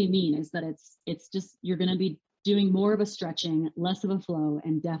 that's what they mean, is that it's just, you're going to be doing more of a stretching, less of a flow,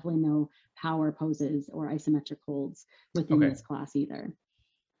 and definitely no power poses or isometric holds within this class either.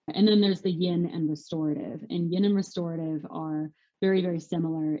 And then there's the yin and restorative. And yin and restorative are very, very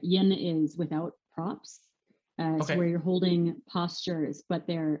similar. Yin is without props. So where you're holding postures, but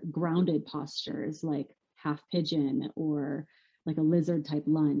they're grounded postures, like half pigeon or like a lizard type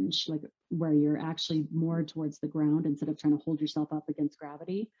lunge, like where you're actually more towards the ground instead of trying to hold yourself up against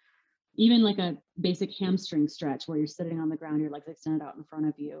gravity. Even like a basic hamstring stretch where you're sitting on the ground, your legs extended out in front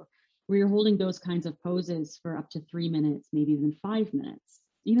of you, where you're holding those kinds of poses for up to 3 minutes, maybe even 5 minutes.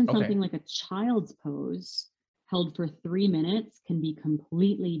 Even something like a child's pose held for 3 minutes can be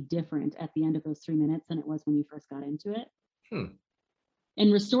completely different at the end of those 3 minutes than it was when you first got into it.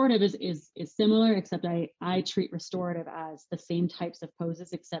 And restorative is similar, except I treat restorative as the same types of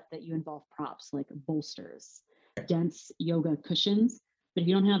poses, except that you involve props like bolsters, dense yoga cushions. But if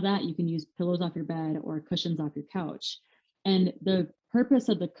you don't have that, you can use pillows off your bed or cushions off your couch. And the purpose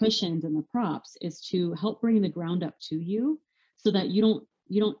of the cushions and the props is to help bring the ground up to you so that you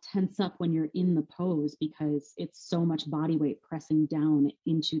don't tense up when you're in the pose, because it's so much body weight pressing down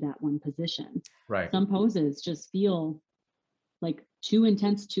into that one position. Right. Some poses just feel like too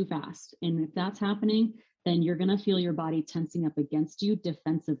intense, too fast. And if that's happening, then you're going to feel your body tensing up against you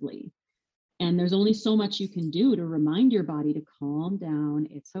defensively. And there's only so much you can do to remind your body to calm down.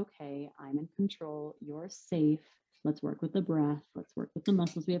 It's okay. I'm in control. You're safe. Let's work with the breath. Let's work with the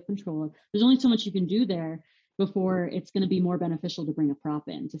muscles we have control of. There's only so much you can do there before it's going to be more beneficial to bring a prop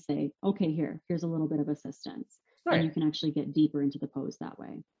in to say, okay, here's a little bit of assistance. Right. And you can actually get deeper into the pose that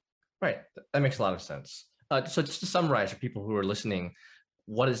way. Right. That makes a lot of sense. So just to summarize for people who are listening,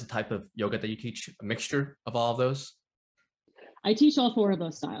 what is the type of yoga that you teach? A mixture of all of those? I teach all 4 of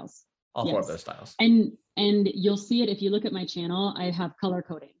those styles. All 4 of those styles. And you'll see it if you look at my channel, I have color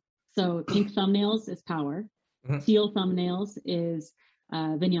coding. So pink thumbnails is power. Teal thumbnails is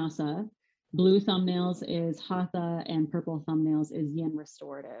vinyasa. Blue thumbnails is hatha, and purple thumbnails is yin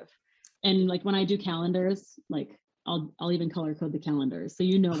restorative. And like when I do calendars, like I'll even color code the calendars so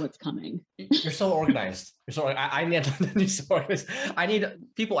you know what's coming. You're so organized. I need to be so organized. I need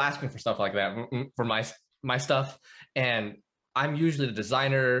people asking for stuff like that for my stuff, and I'm usually the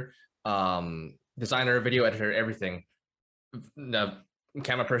designer, video editor, everything, the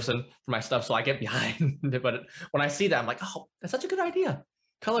camera person for my stuff, so I get behind. But when I see that, I'm like, oh, that's such a good idea.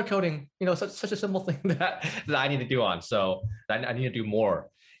 Color coding, such a simple thing that I need to do on. So I need to do more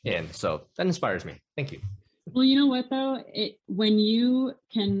in. So that inspires me. Thank you. Well, you know what though? When you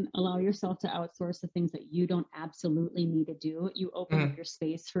can allow yourself to outsource the things that you don't absolutely need to do, you open up your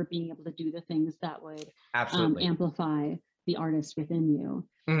space for being able to do the things that would amplify the artist within you.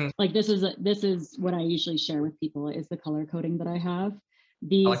 Mm-hmm. Like this is what I usually share with people is the color coding that I have. I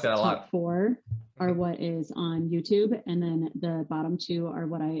These like that a lot. top 4 are what is on YouTube, and then the bottom 2 are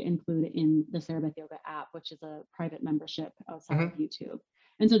what I include in the Sarah Beth Yoga app, which is a private membership outside of YouTube.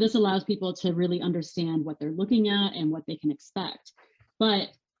 And so this allows people to really understand what they're looking at and what they can expect. But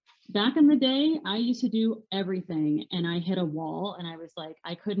back in the day, I used to do everything, and I hit a wall, and I was like,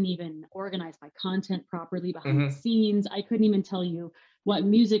 I couldn't even organize my content properly behind the scenes. I couldn't even tell you what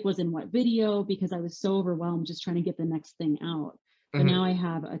music was in what video because I was so overwhelmed just trying to get the next thing out. But now I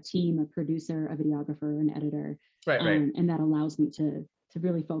have a team, a producer, a videographer, an editor, and that allows me to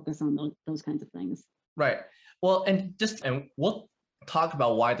really focus on those kinds of things. Right. Well, and we'll talk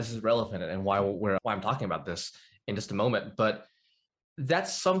about why this is relevant and why I'm talking about this in just a moment. But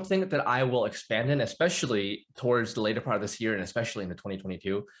that's something that I will expand in, especially towards the later part of this year and especially into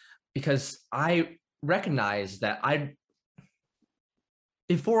 2022, because I recognize that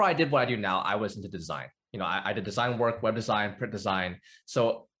before I did what I do now, I was into design. I did design work, web design, print design.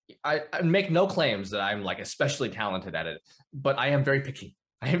 So I make no claims that I'm like especially talented at it, but I am very picky.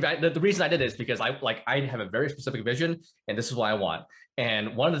 The reason I did it is because I have a very specific vision, and this is what I want.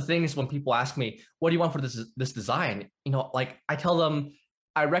 And one of the things when people ask me, what do you want for this design? I tell them,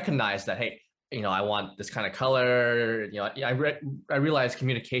 I recognize that, hey, I want this kind of color. I realize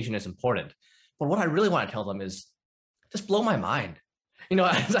communication is important, but what I really want to tell them is just blow my mind.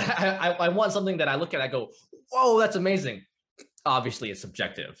 I want something that I look at, I go, whoa, that's amazing. Obviously it's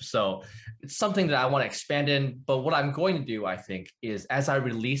subjective. So it's something that I want to expand in. But what I'm going to do, I think, is as I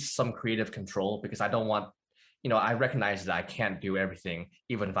release some creative control, because I don't want, I recognize that I can't do everything,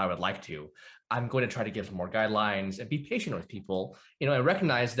 even if I would like to. I'm going to try to give some more guidelines and be patient with people, and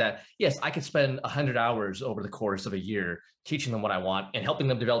recognize that, yes, I could spend 100 hours over the course of a year teaching them what I want and helping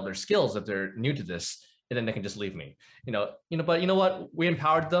them develop their skills if they're new to this. And then they can just leave me, but you know what? We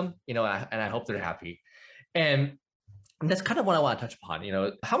empowered them, and I hope they're happy. And that's kind of what I want to touch upon.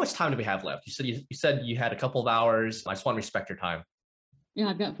 How much time do we have left? You said you had a couple of hours. I just want to respect your time. Yeah,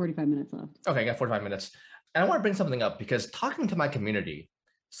 I've got 45 minutes left. Okay, I got 45 minutes. And I want to bring something up because talking to my community,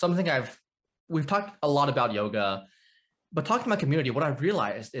 we've talked a lot about yoga, but talking to my community, what I've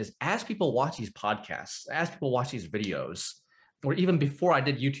realized is as people watch these podcasts, as people watch these videos, or even before I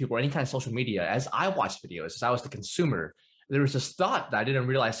did YouTube or any kind of social media, as I watched videos, as I was the consumer, there was this thought that I didn't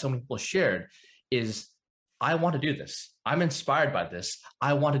realize so many people shared is, I want to do this. I'm inspired by this.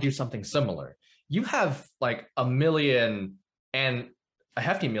 I want to do something similar. You have like 1 million and a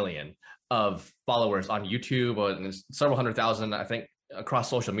hefty million of followers on YouTube, and several 100,000, I think, across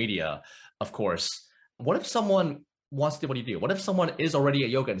social media, of course. What if someone wants to do what you do? What if someone is already a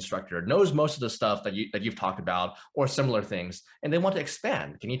yoga instructor, knows most of the stuff that you've talked about or similar things, and they want to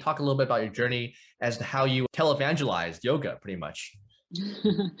expand? Can you talk a little bit about your journey as to how you televangelized yoga pretty much?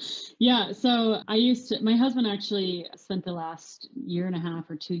 Yeah, so my husband actually spent the last 1.5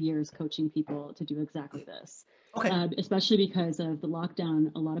 or 2 years coaching people to do exactly this. Okay. Especially because of the lockdown,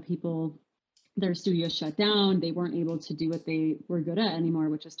 a lot of people, their studios shut down. They weren't able to do what they were good at anymore,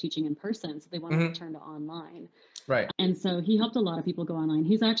 which was teaching in person. So they wanted to turn to online. Right. And so he helped a lot of people go online.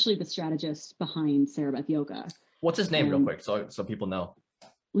 He's actually the strategist behind Sarah Beth Yoga. What's his name real quick so people know?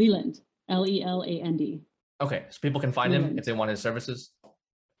 Leland, Leland. Okay, so people can find him if they want his services?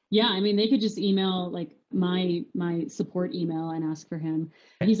 Yeah, I mean, they could just email like my support email and ask for him.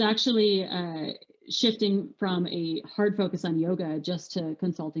 He's actually shifting from a hard focus on yoga just to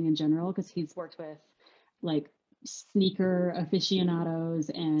consulting in general, because he's worked with like sneaker aficionados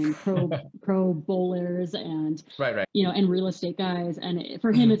and pro bowlers and right and real estate guys. And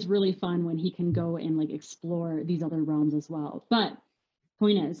for him, it's really fun when he can go and like explore these other realms as well. But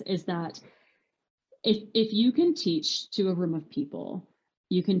point is that if you can teach to a room of people,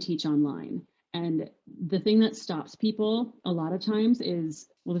 you can teach online. And the thing that stops people a lot of times is,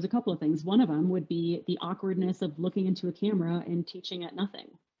 well, there's a couple of things. One of them would be the awkwardness of looking into a camera and teaching at nothing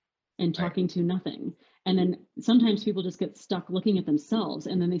and talking to nothing. And then sometimes people just get stuck looking at themselves,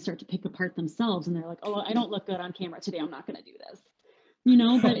 and then they start to pick apart themselves, and they're like, oh, I don't look good on camera today, I'm not going to do this.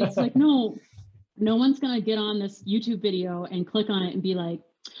 But it's like, no one's going to get on this YouTube video and click on it and be like,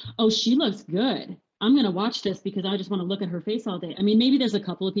 oh, she looks good, I'm going to watch this because I just want to look at her face all day. I mean, maybe there's a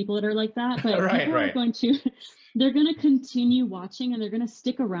couple of people that are like that, but people are they're going to continue watching, and they're going to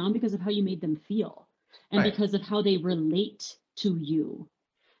stick around because of how you made them feel and because of how they relate to you.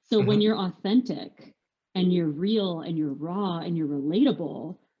 So when you're authentic and you're real and you're raw and you're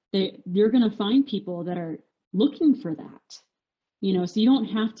relatable, you're going to find people that are looking for that. So you don't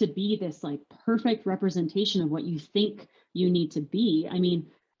have to be this like perfect representation of what you think you need to be. I mean,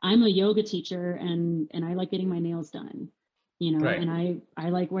 I'm a yoga teacher and I like getting my nails done. you know, Right. and I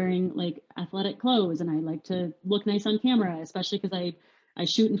like wearing like athletic clothes, and I like to look nice on camera, especially because I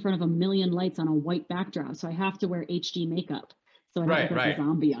shoot in front of a million lights on a white backdrop. So I have to wear HD makeup so I don't look Right. like a Right.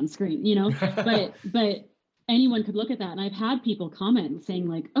 zombie on screen, you know? But anyone could look at that. And I've had people comment saying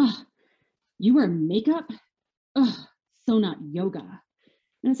like, oh, you wear makeup? Oh, so not yoga.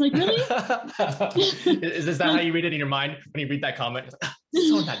 And it's like, really? Is that how you read it in your mind when you read that comment? It's like,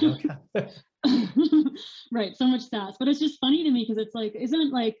 so not yoga. Right, so much sass. But it's just funny to me because it's like,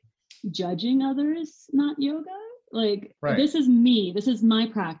 isn't like judging others not yoga? Like, Right. this is me, this is my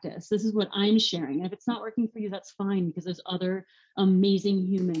practice, this is what I'm sharing. And if it's not working for you, that's fine, because there's other amazing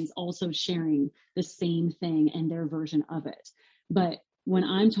humans also sharing the same thing and their version of it. But when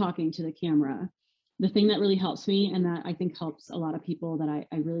I'm talking to the camera, the thing that really helps me, and that I think helps a lot of people that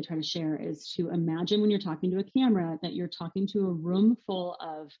I really try to share, is to imagine when you're talking to a camera that you're talking to a room full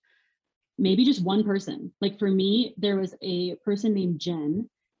of maybe just one person. Like for me, there was a person named Jen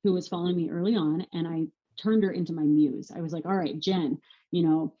who was following me early on, and I turned her into my muse. I was like, all right, Jen, you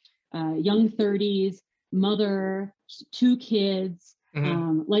know, young 30s, mother, 2 kids,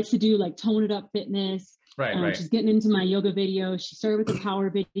 likes to do like tone it up fitness. Right. She's getting into my yoga videos. She started with the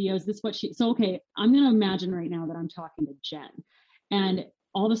power videos. This is what so okay, I'm going to imagine right now that I'm talking to Jen. And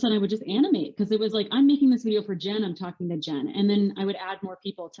all of a sudden I would just animate, because it was like, I'm making this video for Jen, I'm talking to Jen. And then I would add more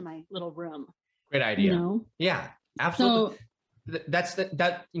people to my little room. Great idea. You know? Yeah, absolutely. So, that's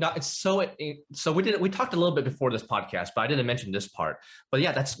that you know, it's so we talked a little bit before this podcast, but I didn't mention this part. But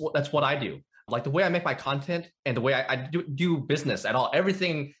yeah, that's what I do. Like the way I make my content and the way I do business at all,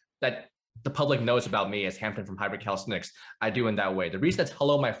 everything that the public knows about me as Hampton from Hybrid Calisthenics, I do in that way. The reason it's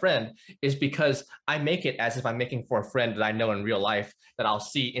hello, my friend, is because I make it as if I'm making for a friend that I know in real life that I'll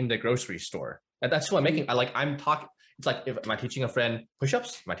see in the grocery store. And that's who I'm making. I'm talking. It's like, if am I teaching a friend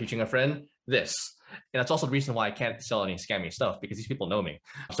push-ups? Am I teaching a friend this? And that's also the reason why I can't sell any scammy stuff, because these people know me.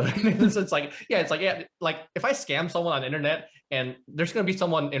 So it's like if I scam someone on the internet, and there's going to be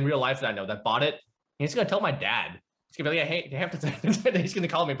someone in real life that I know that bought it, and he's going to tell my dad. He's going to be like, hey, he's going to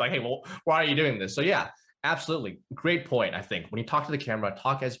call me like, hey, well, why are you doing this? So yeah, absolutely. Great point. I think when you talk to the camera,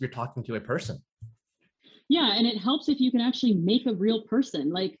 talk as if you're talking to a person. Yeah. And it helps if you can actually make a real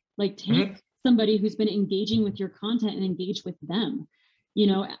person, like take somebody who's been engaging with your content and engage with them, you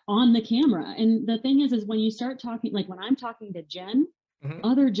know, on the camera. And the thing is when you start talking, like when I'm talking to Jen,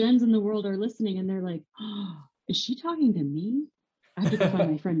 other Jens in the world are listening, and they're like, oh, is she talking to me? I have to go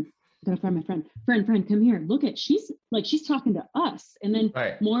find my friend. I gotta find my friend. Friend, come here. Look at, she's talking to us. And then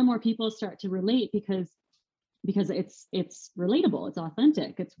more and more people start to relate, because it's relatable, it's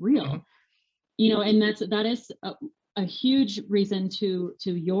authentic, it's real. You know, and that is a huge reason to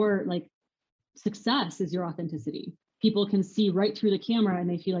your like success is your authenticity. People can see right through the camera, and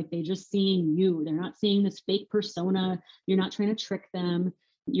they feel like they're just seeing you. They're not seeing this fake persona. You're not trying to trick them.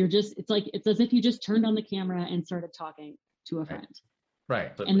 It's as if you just turned on the camera and started talking to a friend.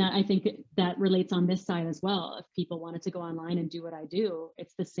 Right. And that, I think that relates on this side as well. If people wanted to go online and do what I do,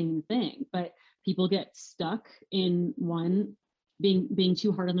 it's the same thing. But people get stuck in one, being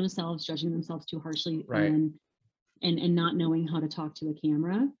too hard on themselves, judging themselves too harshly, and not knowing how to talk to a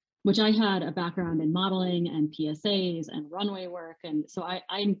camera, which I had a background in modeling and PSAs and runway work. And so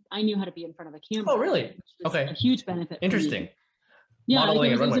I knew how to be in front of a camera. Oh, really? Okay. A huge benefit. Interesting. Yeah.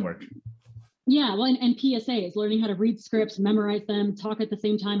 Modeling and runway work. Yeah, well, and PSAs, learning how to read scripts, memorize them, talk at the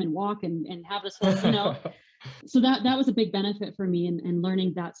same time, and walk and have this whole, you know. So that was a big benefit for me, and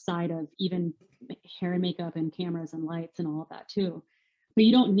learning that side of even hair and makeup and cameras and lights and all of that too. But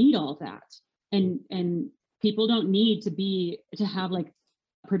you don't need all of that, and people don't need to have like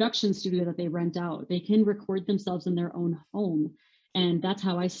a production studio that they rent out. They can record themselves in their own home, and that's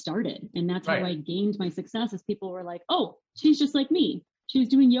how I started, and that's how I gained my success. As people were like, "Oh, she's just like me. She was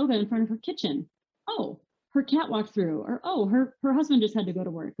doing yoga in front of her kitchen. Oh, her cat walked through," or "Oh, her husband just had to go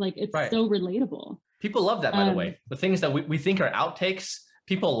to work." Like, it's so relatable. People love that, by the way. The things that we think are outtakes,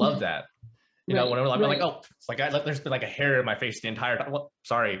 people love that. You know, when I'm like, oh, it's like there's been like a hair in my face the entire time. Well,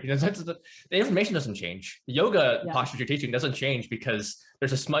 sorry, the information doesn't change. The yoga posture you're teaching doesn't change because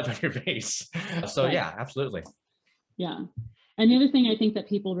there's a smudge on your face. So yeah, absolutely. Yeah. And the other thing I think that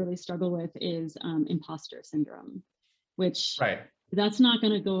people really struggle with is imposter syndrome, which that's not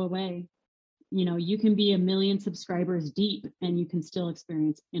going to go away. You know, you can be 1 million subscribers deep and you can still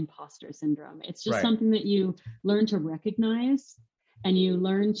experience imposter syndrome. It's just something that you learn to recognize, and you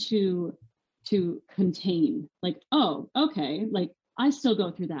learn to contain. Like, oh, okay, like I still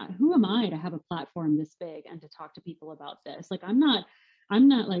go through that. Who am I to have a platform this big and to talk to people about this? Like, I'm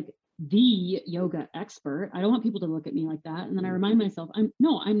not like the yoga expert. I don't want people to look at me like that. And then I remind myself, I'm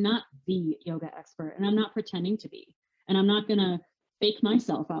not the yoga expert, and I'm not pretending to be. And I'm not going to fake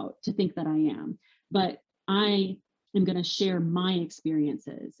myself out to think that I am, but I am going to share my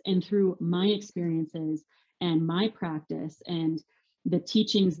experiences. And through my experiences and my practice and the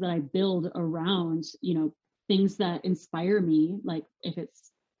teachings that I build around, things that inspire me, like if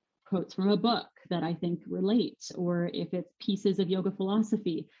it's quotes from a book that I think relate, or if it's pieces of yoga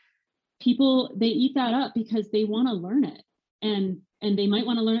philosophy, people, they eat that up because they want to learn it. And they might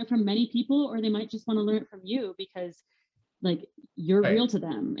want to learn it from many people, or they might just want to learn it from you because like you're real to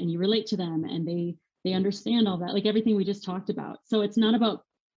them and you relate to them and they understand all that, like everything we just talked about. So it's not about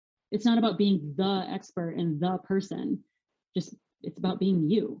being the expert and the person, just it's about being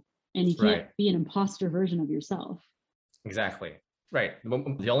you, and you can't be an imposter version of yourself. Exactly. Right.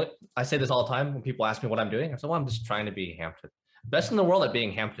 I say this all the time when people ask me what I'm doing. I say, well, I'm just trying to be Hampton. Best in the world at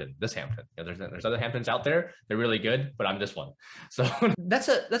being Hampton, this Hampton. There's other Hamptons out there. They're really good, but I'm this one. So that's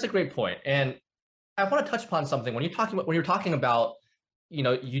a great point. And I want to touch upon something when you're talking about,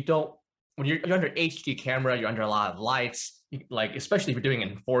 you don't, when you're under HD camera, you're under a lot of lights, like especially if you're doing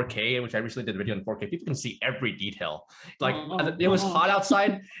it in 4K, which I recently did a video in 4K, people can see every detail. Like it was hot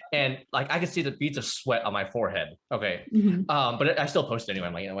outside and like I could see the beads of sweat on my forehead. Okay. Mm-hmm. But I still posted anyway.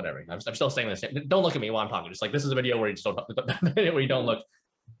 I'm like, whatever. I'm still saying this. Don't look at me while I'm talking. Just like, this is a video where you just where you don't look.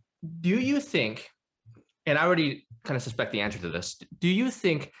 Do you think, and I already kind of suspect the answer to this, do you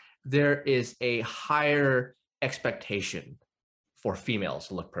think there is a higher expectation for females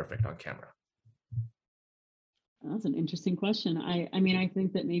to look perfect on camera? That's an interesting question. I mean, I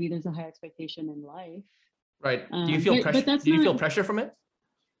think that maybe there's a high expectation in life. Right. Do you feel pressure? Do you feel pressure from it?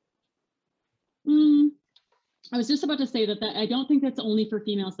 I was just about to say that I don't think that's only for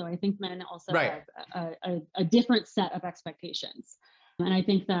females, though. I think men also have a different set of expectations. And I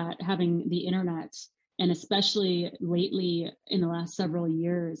think that having the internet, and especially lately in the last several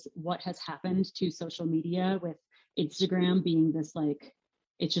years, what has happened to social media with Instagram being this, like,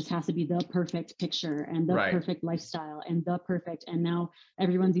 it just has to be the perfect picture and the perfect lifestyle and and now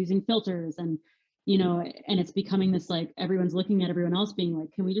everyone's using filters and, and it's becoming this, like, everyone's looking at everyone else being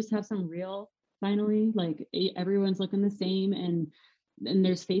like, can we just have some real finally? Like everyone's looking the same and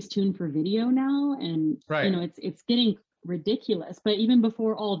there's Facetune for video now. And, it's getting ridiculous. But even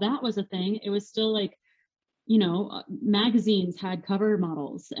before all that was a thing, it was still like, magazines had cover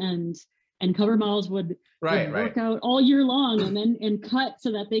models and cover models would work out all year long and cut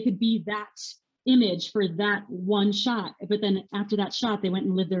so that they could be that image for that one shot. But then after that shot, they went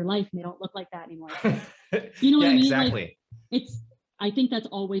and lived their life and they don't look like that anymore. You know what I mean? Exactly. Like, I think that's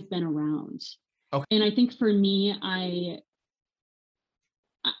always been around. Okay. And I think for me, I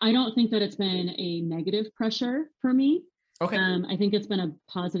don't think that it's been a negative pressure for me. Okay. I think it's been a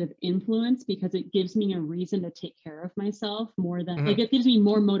positive influence because it gives me a reason to take care of myself more than like it gives me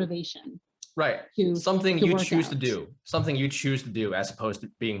more motivation. Right. Something you choose to do. Something you choose to do as opposed to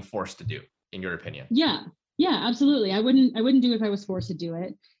being forced to do, in your opinion. Yeah. Yeah, absolutely. I wouldn't do it if I was forced to do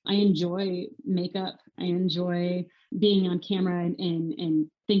it. I enjoy makeup. I enjoy being on camera and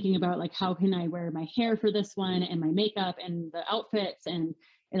thinking about, like, how can I wear my hair for this one and my makeup and the outfits and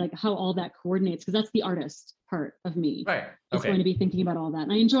like how all that coordinates, because that's the artist part of me. Right. It's going to be thinking about all that,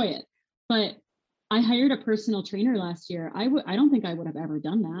 and I enjoy it. But I hired a personal trainer last year. I don't think I would have ever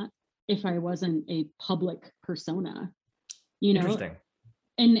done that if I wasn't a public persona. Interesting.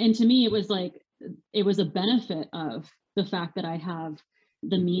 And to me, it was like, it was a benefit of the fact that I have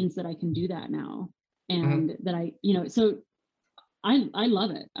the means that I can do that now. And that I, so I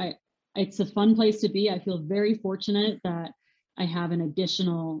love it. It's a fun place to be. I feel very fortunate that I have an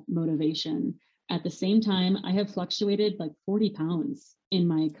additional motivation. At the same time, I have fluctuated like 40 pounds in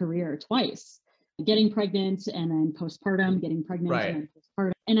my career twice, getting pregnant and then postpartum, getting pregnant and then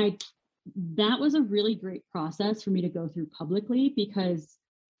postpartum. And that was a really great process for me to go through publicly, because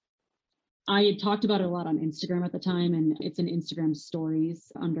I had talked about it a lot on Instagram at the time, and it's in Instagram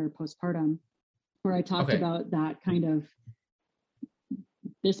stories under postpartum, where I talked about that kind of,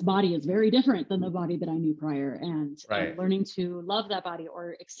 this body is very different than the body that I knew prior, and learning to love that body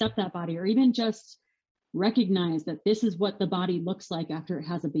or accept that body, or even just recognize that this is what the body looks like after it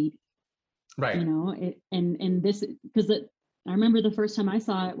has a baby. Right. And this, because I remember the first time I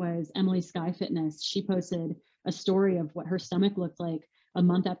saw it was Emily Sky Fitness. She posted a story of what her stomach looked like a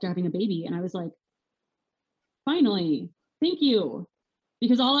month after having a baby. And I was like, finally, thank you.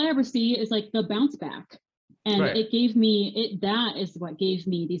 Because all I ever see is like the bounce back. And it gave me, that is what gave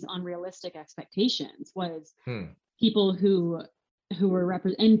me these unrealistic expectations, was people who were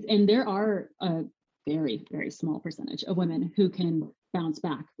and there are a very, very small percentage of women who can bounce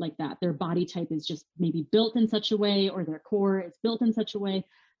back like that. Their body type is just maybe built in such a way, or their core is built in such a way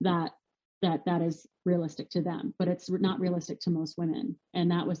that that is realistic to them, but it's not realistic to most women.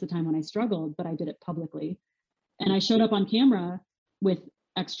 And that was the time when I struggled, but I did it publicly. And I showed up on camera with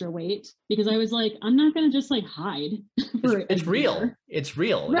extra weight because I was like, I'm not going to just like hide. It's real. It's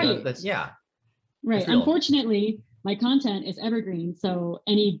real. Right. Yeah. Right. Unfortunately, my content is evergreen. So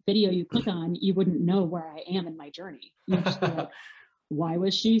any video you click on, you wouldn't know where I am in my journey. You'd just be like, why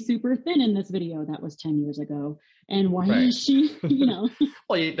was she super thin in this video? That was 10 years ago. And why is she, Well,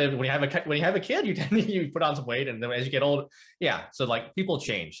 when you have a kid, you put on some weight, and then as you get old, yeah. So like people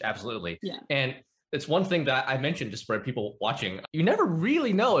change, absolutely. Yeah. And it's one thing that I mentioned just for people watching. You never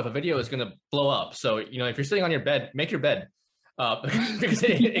really know if a video is going to blow up. So if you're sitting on your bed, make your bed. Because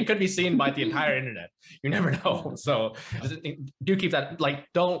it could be seen by the entire internet. You never know. So do keep that, like,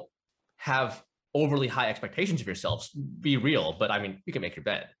 don't have overly high expectations of yourselves. Be real, but I mean, you can make your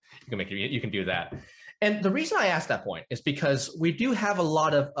bed. You can do that. And the reason I asked that point is because we do have a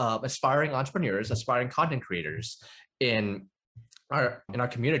lot of aspiring entrepreneurs, aspiring content creators in our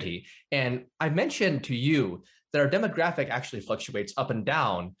community. And I mentioned to you that our demographic actually fluctuates up and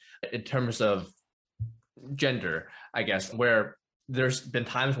down in terms of gender, I guess, where there's been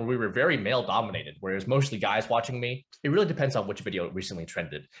times when we were very male dominated, where it's mostly guys watching me. It really depends on which video recently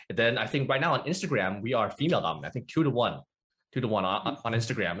trended. And then I think right now on Instagram, we are female dominant. I think 2-1 on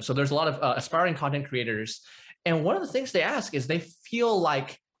Instagram. So there's a lot of aspiring content creators. And one of the things they ask is they feel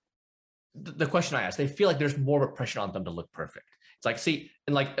like, the question I ask, they feel like there's more of a pressure on them to look perfect. It's like, see,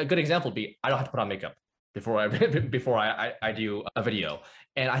 and like a good example would be, I don't have to put on makeup before I do a video.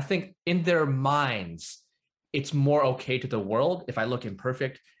 And I think in their minds, it's more okay to the world if I look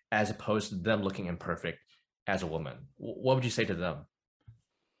imperfect as opposed to them looking imperfect as a woman. What would you say to them?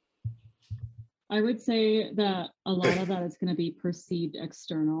 I would say that a lot of that is going to be perceived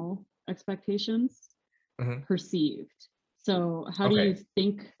external expectations, perceived. So how do you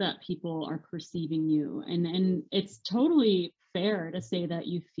think that people are perceiving you? And it's totally fair to say that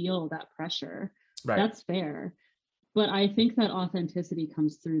you feel that pressure. Right. That's fair. But I think that authenticity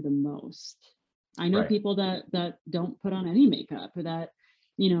comes through the most. I know people that don't put on any makeup, or that,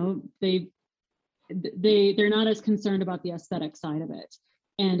 they're not as concerned about the aesthetic side of it,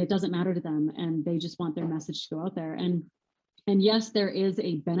 and it doesn't matter to them, and they just want their message to go out there. And yes, there is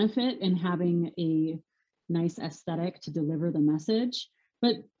a benefit in having a nice aesthetic to deliver the message,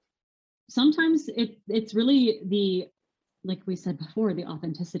 but sometimes it's really like we said before, the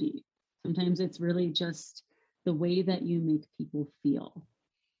authenticity. Sometimes it's really just the way that you make people feel.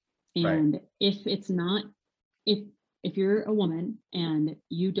 And if it's not, if you're a woman and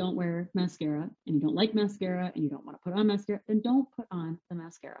you don't wear mascara, and you don't like mascara, and you don't want to put on mascara, then don't put on the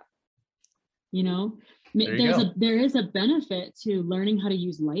mascara. There is a benefit to learning how to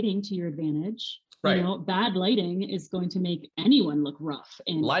use lighting to your advantage. Bad lighting is going to make anyone look rough,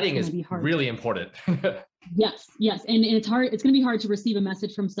 and lighting is really important. Yes. And it's hard. It's going to be hard to receive a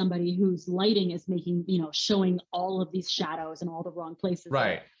message from somebody whose lighting is making, showing all of these shadows in all the wrong places.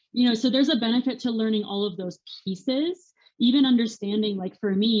 Right. So there's a benefit to learning all of those pieces, even understanding, like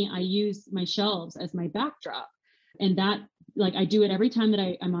for me, I use my shelves as my backdrop, and that, like, I do it every time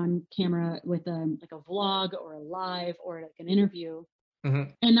that I'm on camera with like a vlog or a live or like an interview.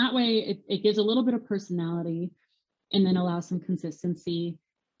 And that way it gives a little bit of personality, and then allows some consistency.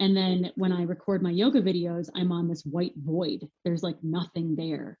 And then when I record my yoga videos, I'm on this white void. There's like nothing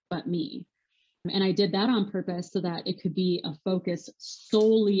there but me. And I did that on purpose so that it could be a focus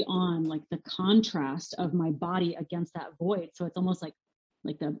solely on like the contrast of my body against that void. So it's almost like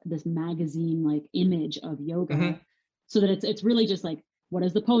this magazine like image of yoga, so that it's really just like, what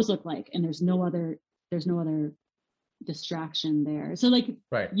does the pose look like? And there's no other distraction there. So like,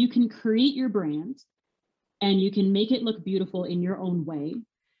 you can create your brand and you can make it look beautiful in your own way.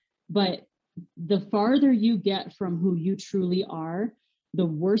 But the farther you get from who you truly are, the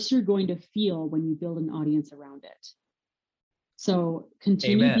worse you're going to feel when you build an audience around it. So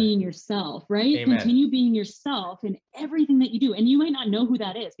continue being yourself, right? Amen. Continue being yourself in everything that you do. And you might not know who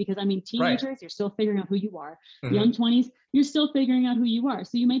that is, because I mean, teenagers, you're still figuring out who you are. Young 20s, you're still figuring out who you are.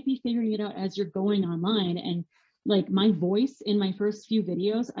 So you might be figuring it out as you're going online. And like my voice in my first few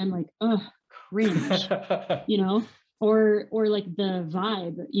videos, I'm like, oh, cringe, or like the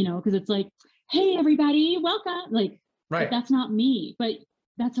vibe, because it's like, hey, everybody, welcome. Like, but that's not me, but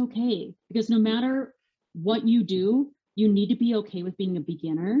that's okay, because no matter what you do, you need to be okay with being a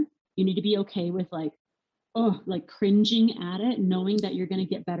beginner. You need to be okay with like cringing at it, knowing that you're going to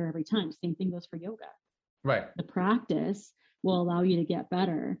get better every time. Same thing goes for yoga. The practice will allow you to get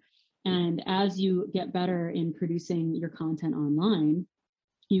better. And as you get better in producing your content online,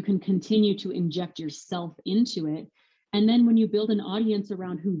 you can continue to inject yourself into it And then when you build an audience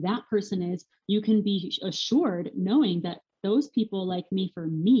around who that person is, you can be assured knowing that those people like me for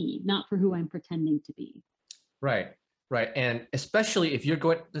me, not for who I'm pretending to be. Right. Right. And especially if you're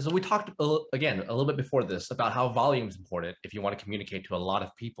going, so we talked again a little bit before this about how volume is important if you want to communicate to a lot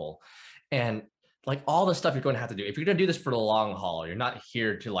of people. And like all the stuff you're going to have to do, if you're going to do this for the long haul, you're not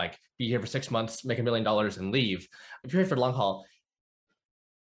here to like be here for 6 months, make $1 million and leave. If you're here for the long haul,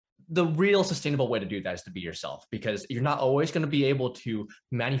 the real sustainable way to do that is to be yourself, because you're not always going to be able to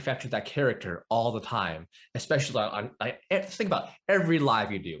manufacture that character all the time, especially think about every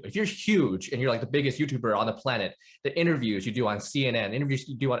live you do. If you're huge and you're like the biggest YouTuber on the planet, the interviews you do on CNN, interviews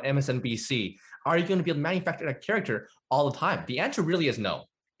you do on MSNBC, are you going to be able to manufacture that character all the time? The answer really is no.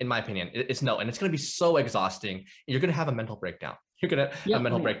 In my opinion, it's no. And it's going to be so exhausting. You're going to have a mental breakdown. You're going to have a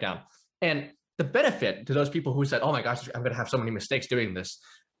mental breakdown. And the benefit to those people who said, oh my gosh, I'm going to have so many mistakes doing this.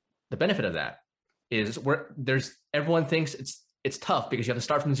 The benefit of that is everyone thinks it's tough because you have to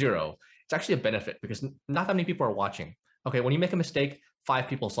start from zero. It's actually a benefit because not that many people are watching. Okay, when you make a mistake, 5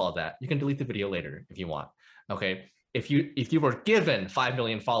 people saw that. You can delete the video later if you want. Okay, if you were given 5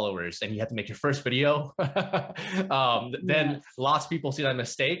 million followers and you had to make your first video, then lots of people see that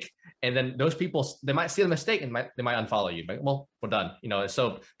mistake, and then those people, they might see the mistake and they might unfollow you. But well, we're done.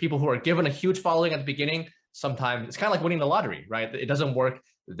 So people who are given a huge following at the beginning, sometimes it's kind of like winning the lottery, right? It doesn't work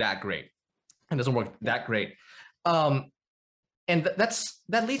that great. And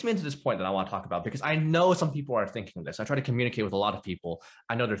that leads me into this point that I want to talk about, because I know some people are thinking this. I try to communicate with a lot of people.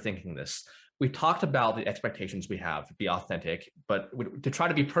 I know they're thinking this. We talked about the expectations we have to be authentic, but to try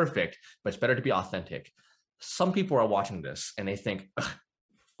to be perfect, but it's better to be authentic. Some people are watching this and they think,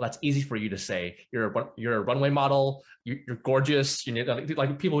 that's easy for you to say. You're a runway model. You're gorgeous.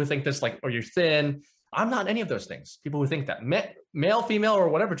 Like people who think this, like, or you're thin. I'm not any of those things. People who think that, male, female, or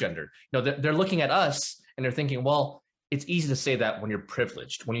whatever gender, they're looking at us and they're thinking, well, it's easy to say that when you're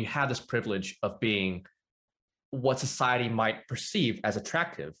privileged, when you have this privilege of being what society might perceive as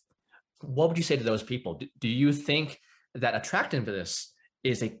attractive. What would you say to those people? Do you think that attractiveness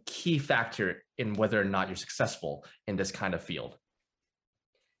is a key factor in whether or not you're successful in this kind of field?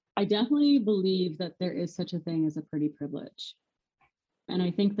 I definitely believe that there is such a thing as a pretty privilege. And I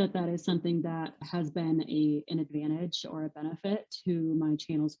think that is something that has been an advantage or a benefit to my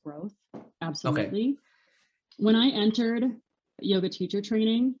channel's growth. Absolutely. Okay. When I entered yoga teacher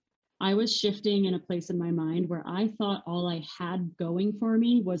training, I was shifting in a place in my mind where I thought all I had going for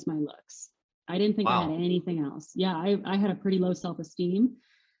me was my looks. I didn't think I had anything else. Yeah, I had a pretty low self-esteem.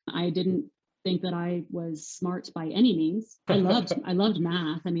 I didn't think that I was smart by any means. I loved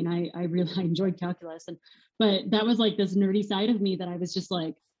math. I mean, I really enjoyed calculus, but that was like this nerdy side of me that I was just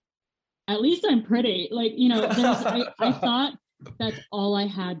like, at least I'm pretty. Like, I thought that's all I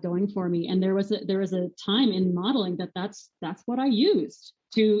had going for me. And there was a time in modeling that's what I used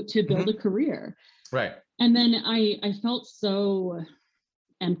to build a career. Right. And then I felt so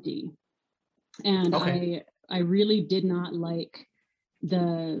empty. And I really did not like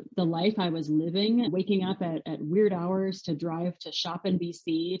the life I was living, waking up at weird hours to drive to shop in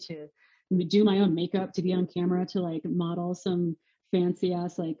BC, to do my own makeup, to be on camera, to like model some fancy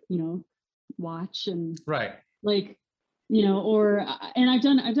ass, like, watch and right. Like, and I've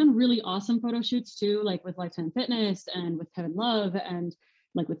done really awesome photo shoots too, like with Lifetime Fitness and with Kevin Love and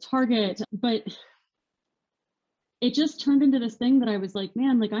like with Target, but it just turned into this thing that I was like,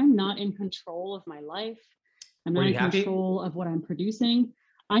 man, like I'm not in control of my life. I'm not in control of what I'm producing.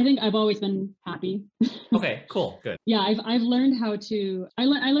 I think I've always been happy. Okay, cool, good. Yeah, I've learned how to. I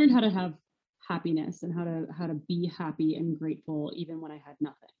learned how to have happiness and how to be happy and grateful even when I had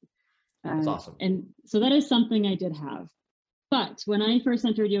nothing. That's awesome. And so that is something I did have. But when I first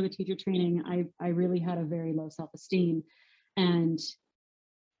entered yoga teacher training, I really had a very low self-esteem. And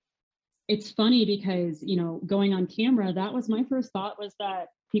it's funny because, going on camera, that was my first thought, was that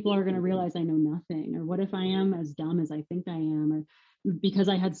people are going to realize I know nothing, or what if I am as dumb as I think I am, or because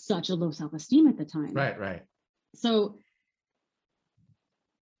I had such a low self-esteem at the time. Right. So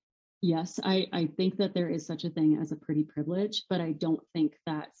yes, I think that there is such a thing as a pretty privilege, but I don't think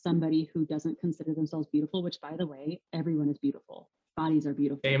that somebody who doesn't consider themselves beautiful, which by the way, everyone is beautiful. Bodies are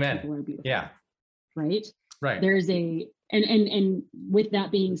beautiful. Amen. People are beautiful. Yeah. Right. There's and with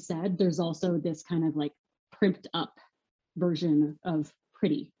that being said, there's also this kind of like primped up version of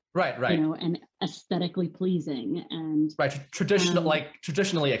pretty. Right. And aesthetically pleasing and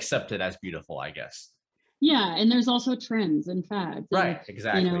traditionally accepted as beautiful, I guess. Yeah, and there's also trends and fads. Right,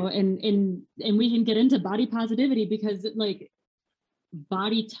 exactly. And we can get into body positivity because like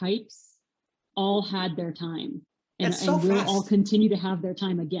body types all had their time. and, it's so and we'll fast. all continue to have their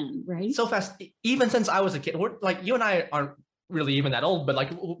time again, right? So fast. Even since I was a kid, we're like, you and I aren't really even that old, but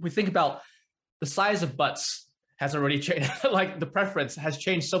like we think about the size of butts has already changed. Like the preference has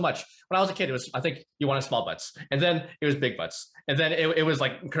changed so much. When I was a kid, it was, I think you wanted small butts, and then it was big butts, and then it was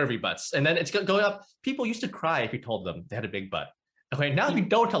like curvy butts, and then it's going up. People used to cry if you told them they had a big butt. Okay, now if you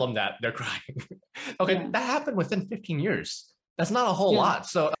don't tell them that, they're crying. Okay, that happened within 15 years. That's not a whole lot.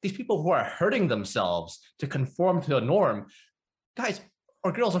 So these people who are hurting themselves to conform to the norm, guys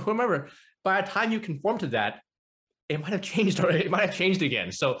or girls or whomever, by the time you conform to that, it might have changed, or it might have changed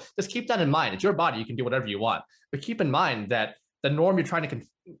again. So just keep that in mind. It's your body. You can do whatever you want. But keep in mind that the norm you're trying to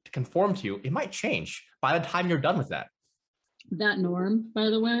conform to, it might change by the time you're done with that. That norm, by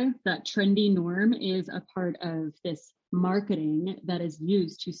the way, that trendy norm is a part of this marketing that is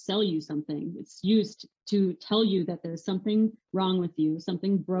used to sell you something. It's used to tell you that there's something wrong with you,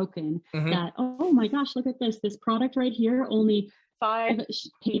 something broken, that, oh my gosh, look at this product right here, only 5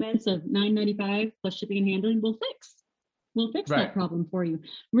 payments of $9.95 plus shipping and handling will fix. We'll fix that problem for you.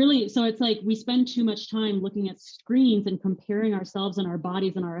 Really, so it's like we spend too much time looking at screens and comparing ourselves and our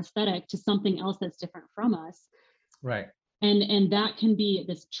bodies and our aesthetic to something else that's different from us. Right. And that can be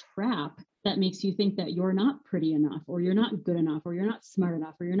this trap that makes you think that you're not pretty enough, or you're not good enough, or you're not smart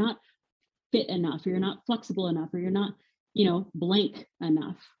enough, or you're not fit enough, or you're not flexible enough, or you're not, blank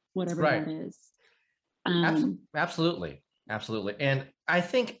enough, whatever that is. Absolutely. Absolutely. And I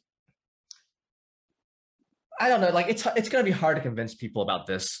think, I don't know, like it's going to be hard to convince people about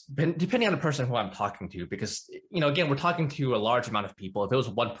this, depending on the person who I'm talking to, because, again, we're talking to a large amount of people. If it was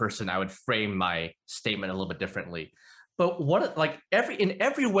one person, I would frame my statement a little bit differently. But in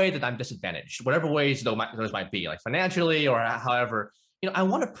every way that I'm disadvantaged, whatever ways those might be, like financially or however, I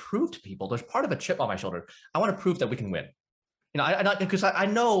want to prove to people, there's part of a chip on my shoulder. I want to prove that we can win. Because I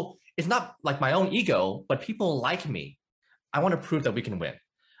know it's not like my own ego, but people like me. I want to prove that we can win.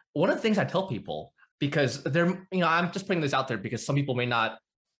 One of the things I tell people, because I'm just putting this out there because some people may not,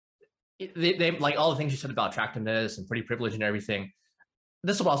 they like all the things you said about attractiveness and pretty privilege and everything.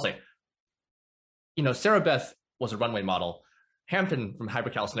 This is what I'll say. Sarah Beth was a runway model. Hampton from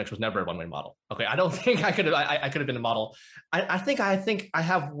Hybrid Calisthenics was never a runway model. Okay, I don't think I could have been a model. I think I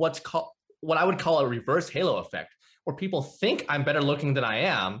have what I would call a reverse halo effect, where people think I'm better looking than I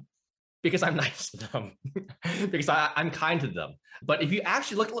am because I'm nice to them, because I'm kind to them. But if you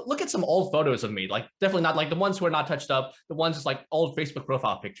actually look at some old photos of me, like definitely not like the ones who are not touched up, the ones just like old Facebook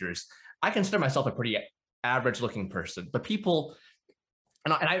profile pictures, I consider myself a pretty average looking person. But people,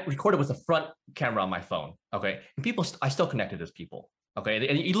 and I recorded with a front camera on my phone, okay? And people, I still connect to those people, okay?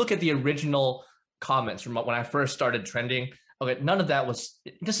 And you look at the original comments from when I first started trending, okay, none of that was,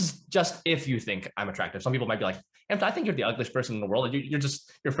 this is just if you think I'm attractive. Some people might be like, Hampton, I think you're the ugliest person in the world.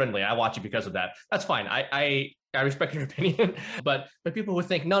 You're friendly. I watch you because of that. That's fine. I respect your opinion, but people who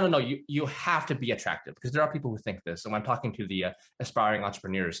think, no, you have to be attractive, because there are people who think this. And when I'm talking to the aspiring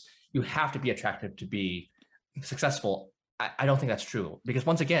entrepreneurs, you have to be attractive to be successful. I don't think that's true, because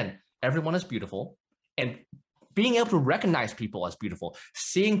once again, everyone is beautiful, and being able to recognize people as beautiful,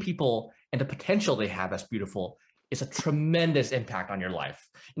 seeing people and the potential they have as beautiful is a tremendous impact on your life.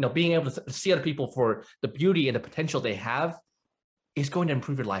 Being able to see other people for the beauty and the potential they have is going to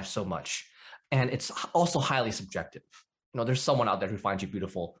improve your life so much. And it's also highly subjective. There's someone out there who finds you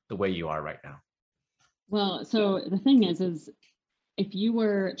beautiful the way you are right now. Well, so the thing is if you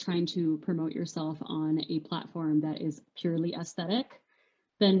were trying to promote yourself on a platform that is purely aesthetic,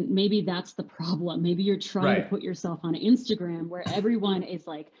 then maybe that's the problem. Maybe you're trying to put yourself on Instagram where everyone is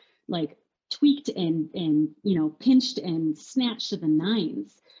like tweaked and pinched and snatched to the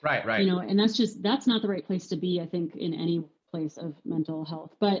nines. Right. And that's not the right place to be, I think, in any place of mental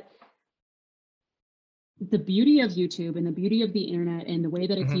health. But the beauty of YouTube and the beauty of the internet and the way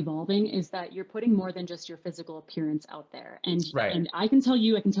that it's evolving is that you're putting more than just your physical appearance out there. And I can tell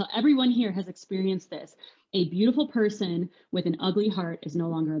everyone here has experienced this. A beautiful person with an ugly heart is no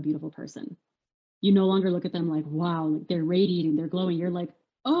longer a beautiful person. You no longer look at them like, wow, like they're radiating, they're glowing. You're like,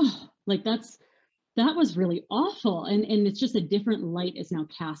 oh, like that was really awful. And it's just a different light is now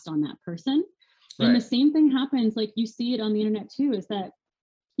cast on that person. And the same thing happens, like you see it on the internet too, is that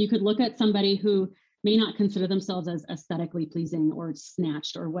you could look at somebody who may not consider themselves as aesthetically pleasing or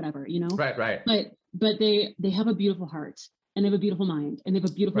snatched or whatever, Right. But they have a beautiful heart, and they have a beautiful mind, and they have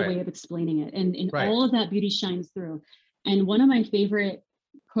a beautiful way of explaining it. And all of that beauty shines through. And one of my favorite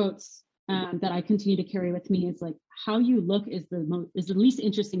quotes that I continue to carry with me is like, how you look is the least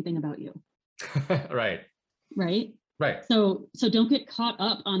interesting thing about you. Right. So don't get caught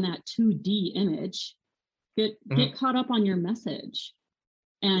up on that 2D image. Get caught up on your message.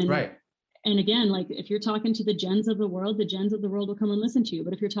 And And again, like if you're talking to the gens of the world will come and listen to you.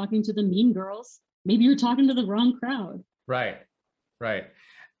 But if you're talking to the mean girls, maybe you're talking to the wrong crowd. Right. Right.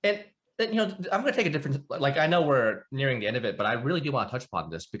 And you know, I'm going to take a different, like, I know we're nearing the end of it, but I really do want to touch upon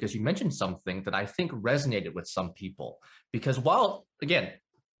this because you mentioned something that I think resonated with some people. Because while, again,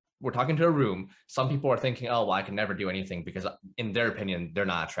 we're talking to a room, some people are thinking, oh, well, I can never do anything because in their opinion, they're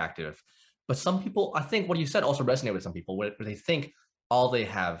not attractive. But some people, I think what you said also resonated with some people where they think all they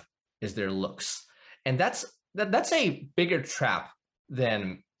have is their looks. And that's a bigger trap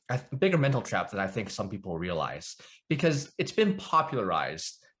than, a bigger mental trap than I think some people realize, because it's been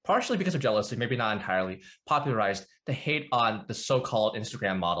popularized partially because of jealousy, maybe not entirely, popularized the hate on the so-called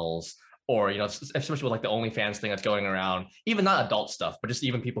Instagram models, or, you know, especially with like the OnlyFans thing that's going around, even not adult stuff, but just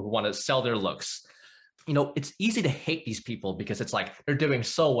even people who want to sell their looks. You know, it's easy to hate these people because it's like, they're doing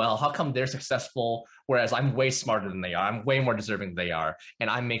so well. How come they're successful? Whereas I'm way smarter than they are. I'm way more deserving than they are. And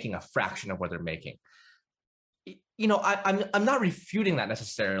I'm making a fraction of what they're making. You know, I'm not refuting that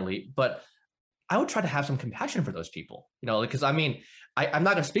necessarily, but I would try to have some compassion for those people, you know, because I mean, I'm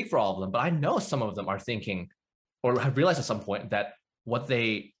not going to speak for all of them, but I know some of them are thinking or have realized at some point that what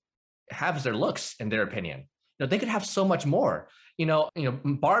they have is their looks, in their opinion. You know, they could have so much more. You know,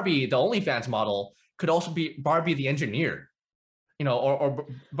 Barbie, the OnlyFans model, could also be Barbie the engineer, you know, or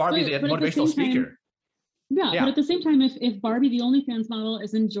Barbie the motivational speaker. Yeah, but at the same time, if Barbie the OnlyFans model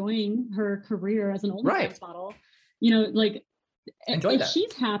is enjoying her career as an OnlyFans model, you know, like if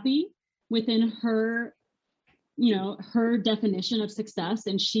she's happy within her, you know, her definition of success,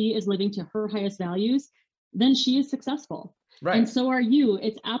 and she is living to her highest values, then she is successful. Right. And so are you.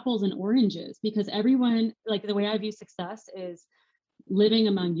 It's apples and oranges, because everyone, like the way I view success is living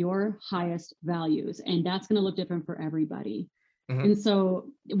among your highest values, and that's going to look different for everybody. Mm-hmm. And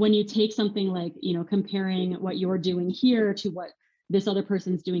so when you take something like, you know, comparing what you're doing here to what this other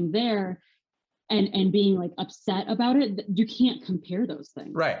person's doing there, and being like upset about it, you can't compare those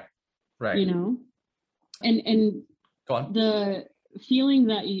things. Right. Right. You know, and go on. The feeling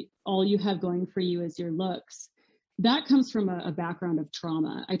that all you have going for you is your looks, that comes from a background of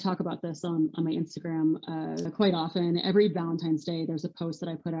trauma. I talk about this on my Instagram quite often. Every Valentine's Day, there's a post that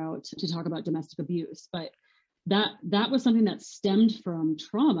I put out to talk about domestic abuse, but that was something that stemmed from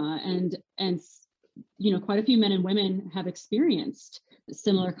trauma, and you know, quite a few men and women have experienced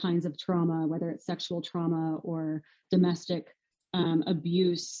similar kinds of trauma, whether it's sexual trauma or domestic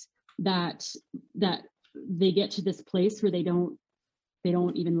abuse, that they get to this place where they don't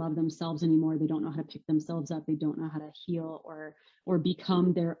even love themselves anymore. They don't know how to pick themselves up. They don't know how to heal or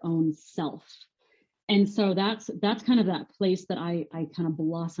become their own self. And so that's kind of that place that I kind of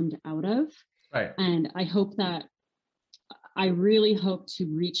blossomed out of. Right. And I really hope to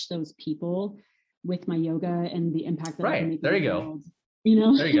reach those people with my yoga and the impact that I can make. There you go. World. You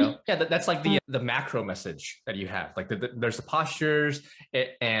know, there you go. Yeah, that's like the macro message that you have. Like there's the postures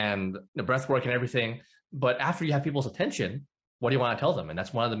and the breath work and everything. But after you have people's attention, what do you want to tell them? And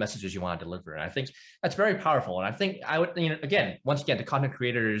that's one of the messages you want to deliver. And I think that's very powerful. And I think I would, you know, once again, to content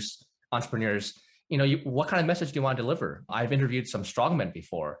creators, entrepreneurs, you know, what kind of message do you want to deliver? I've interviewed some strongmen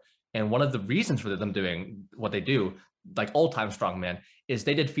before. And one of the reasons for them doing what they do, like old time strongmen, is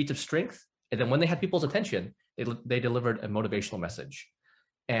they did feats of strength. And then when they had people's attention, they delivered a motivational message.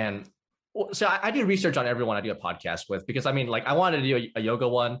 And so I do research on everyone I do a podcast with, because I mean, like I wanted to do a yoga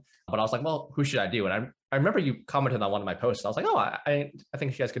one, but I was like, well, who should I do? And I remember you commented on one of my posts. I was like, oh, I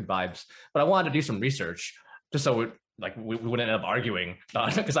think she has good vibes, but I wanted to do some research just so we wouldn't end up arguing.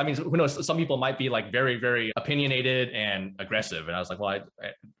 Because I mean, who knows, some people might be like very, very opinionated and aggressive. And I was like, well,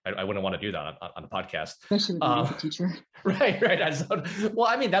 I wouldn't want to do that on the podcast. Especially with a teacher. Right. Well,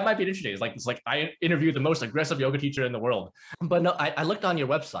 I mean, that might be interesting. It's like I interviewed the most aggressive yoga teacher in the world. But no, I looked on your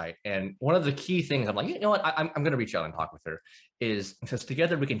website, and one of the key things, I'm like, you know what, I'm going to reach out and talk with her, is it says,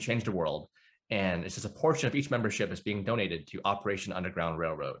 together we can change the world. And it says a portion of each membership is being donated to Operation Underground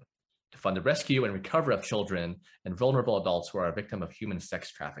Railroad to fund the rescue and recovery of children and vulnerable adults who are a victim of human sex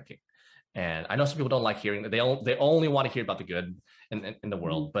trafficking. And I know some people don't like hearing that. They only want to hear about the good in the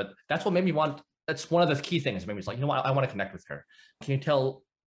world, but that's what made me want. That's one of the key things. Maybe it's like, you know what, I want to connect with her. Can you tell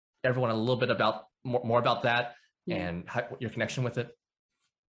everyone a little bit about more about that and your connection with it?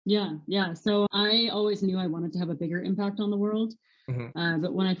 Yeah. So I always knew I wanted to have a bigger impact on the world. Mm-hmm.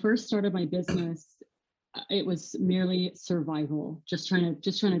 But when I first started my business, it was merely survival, just trying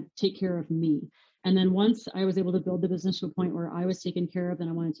to take care of me. And then once I was able to build the business to a point where I was taken care of, then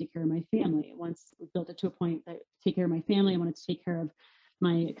I wanted to take care of my family. Once we built it to a point that take care of my family, I wanted to take care of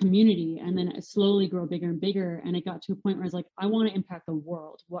my community, and then it slowly grow bigger and bigger. And it got to a point where I was like, I want to impact the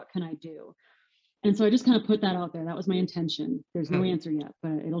world. What can I do? And so I just kind of put that out there. That was my intention. There's no answer yet,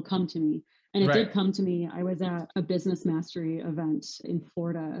 but it'll come to me. And it did come to me. I was at a business mastery event in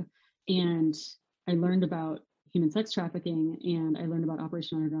Florida, and I learned about human sex trafficking, and I learned about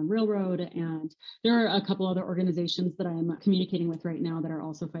Operation Underground Railroad. And there are a couple other organizations that I'm communicating with right now that are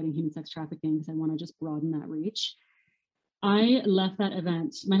also fighting human sex trafficking, because I want to just broaden that reach. I left that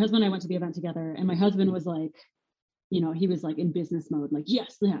event. My husband and I went to the event together, and my husband was like, he was like in business mode, like,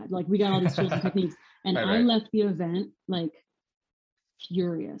 yes, Dad, like we got all these tools and techniques. And I left the event like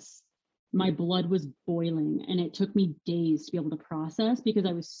furious. My blood was boiling, and it took me days to be able to process, because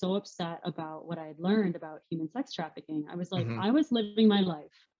I was so upset about what I had learned about human sex trafficking. I was like, I was living my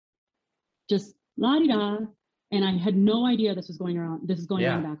life just la-di-da, and I had no idea this was going on. This is going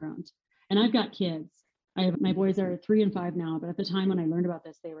on in the background. And I've got kids. My boys are 3 and 5 now, but at the time when I learned about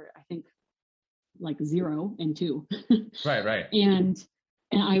this, they were, I think, like 0 and 2. Right. And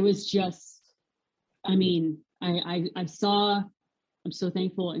I was just, I mean, I saw, I'm so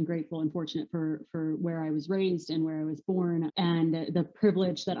thankful and grateful and fortunate for where I was raised and where I was born, and the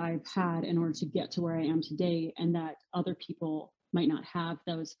privilege that I've had in order to get to where I am today, and that other people might not have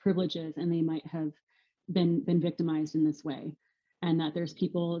those privileges, and they might have been victimized in this way, and that there's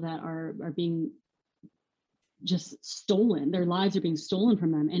people that are being just stolen. Their lives are being stolen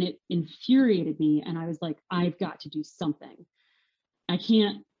from them. And it infuriated me. And I was like, I've got to do something. I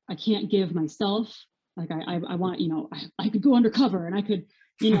can't give myself, like, I want, I could go undercover, and I could,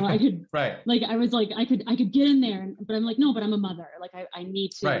 I could, like, I was like, I could get in there, but I'm like, no, but I'm a mother. Like, I need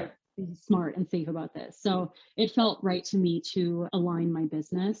to be smart and safe about this. So it felt right to me to align my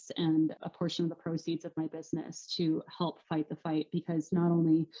business and a portion of the proceeds of my business to help fight the fight, because not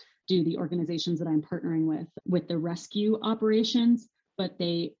only do the organizations that I'm partnering with the rescue operations, but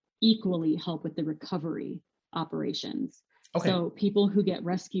they equally help with the recovery operations. Okay. So people who get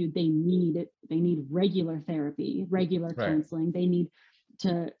rescued, they need regular therapy, regular counseling. They need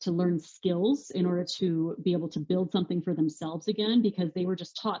to learn skills in order to be able to build something for themselves again, because they were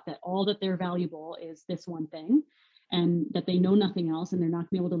just taught that all that they're valuable is this one thing, and that they know nothing else, and they're not going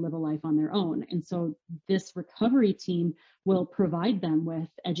to be able to live a life on their own. And so this recovery team will provide them with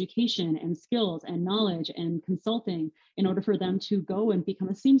education and skills and knowledge and consulting in order for them to go and become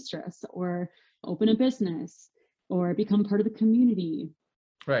a seamstress, or open a business, or become part of the community.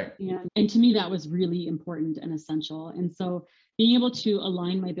 Right. And to me, that was really important and essential. And so being able to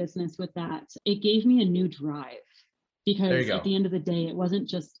align my business with that, it gave me a new drive, because at the end of the day, it wasn't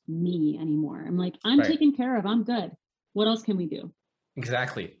just me anymore. I'm like, I'm taken care of. I'm good. What else can we do?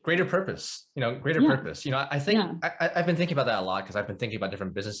 Exactly. Greater purpose, purpose. I think I've been thinking about that a lot, because I've been thinking about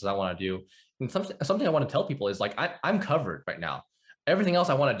different businesses I want to do. And something I want to tell people is like, I'm covered right now. Everything else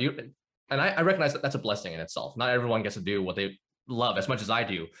I want to do. And I recognize that that's a blessing in itself. Not everyone gets to do what they love as much as I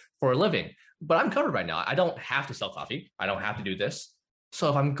do for a living, but I'm covered right now. I don't have to sell coffee. I don't have to do this. So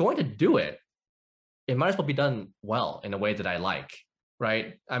if I'm going to do it, it might as well be done well in a way that I like,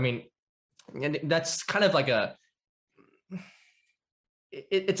 right? I mean, and that's kind of like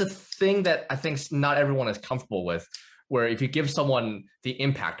it's a thing that I think not everyone is comfortable with, where if you give someone the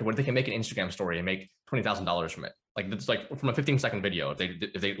impact where they can make an Instagram story and make $20,000 from it, like it's like from a 15-second video, if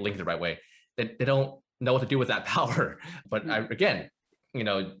they link it the right way, they don't know what to do with that power. But again,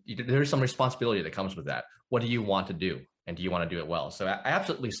 there's some responsibility that comes with that. What do you want to do? And do you want to do it well? So I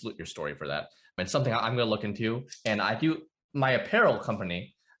absolutely salute your story for that. It's something I'm going to look into. And I do, my apparel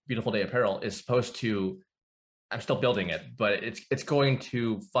company, Beautiful Day Apparel, is supposed to, I'm still building it, but it's going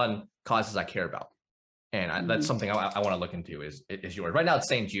to fund causes I care about. And that's something I want to look into is yours. Right now it's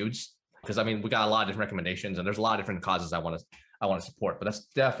St. Jude's, because I mean, we got a lot of different recommendations, and there's a lot of different causes I want to support, but that's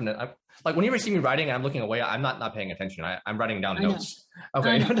definite. Like when you see me writing and I'm looking away, I'm not paying attention. I'm writing down notes.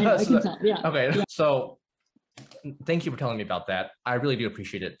 Okay. I can tell. Yeah. Okay. Yeah. So thank you for telling me about that. I really do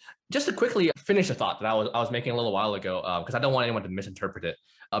appreciate it. Just to quickly finish a thought that I was making a little while ago, because I don't want anyone to misinterpret it,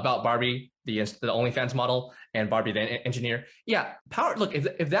 about Barbie, the OnlyFans model, and Barbie the engineer. Yeah, power. Look,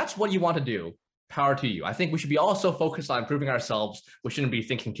 if that's what you want to do, power to you. I think we should be also focused on improving ourselves. We shouldn't be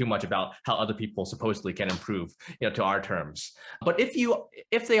thinking too much about how other people supposedly can improve, to our terms. But if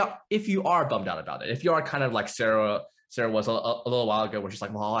you are bummed out about it, if you are kind of like Sarah was a little while ago, where she's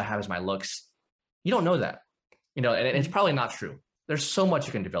like, well, all I have is my looks. You don't know that, and it's probably not true. There's so much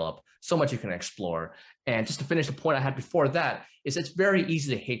you can develop, so much you can explore. And just to finish the point I had before that, is it's very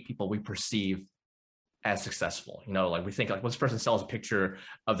easy to hate people we perceive as successful. Like we think like, well, this person sells a picture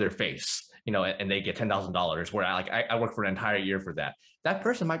of their face, and they get $10,000, where I work for an entire year for that. That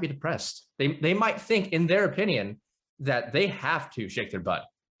person might be depressed. They might think, in their opinion, that they have to shake their butt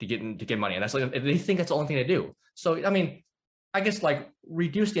to get money, and that's like, they think that's the only thing to do. So I mean, I guess like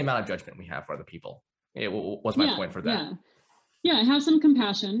reduce the amount of judgment we have for other people. It was my point for that. Yeah, have some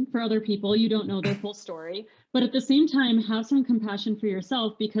compassion for other people. You don't know their full story, but at the same time, have some compassion for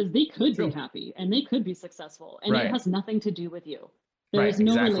yourself, because they could be happy and they could be successful, and it has nothing to do with you. There is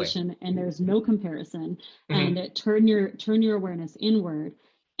no relation, and there's no comparison. And turn your awareness inward,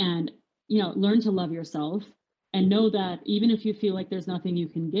 and learn to love yourself, and know that even if you feel like there's nothing you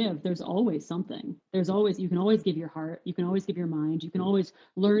can give, there's always something. You can always give your heart, you can always give your mind, you can always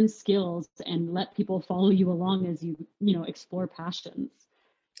learn skills and let people follow you along as you explore passions.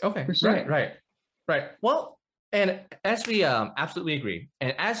 Okay, for sure. Right. Well, and as we absolutely agree,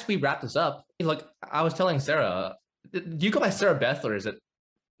 and as we wrap this up, look, I was telling Sarah, do you go by Sarah Beth, or is it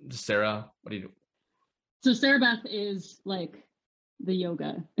Sarah? What do you do? So Sarah Beth is like the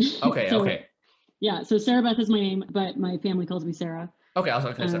yoga. Okay, okay. Yeah, so Sarah Beth is my name, but my family calls me Sarah. Okay, I was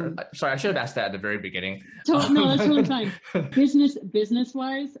okay, Sarah. Sorry, I should have asked that at the very beginning. No, that's totally fine.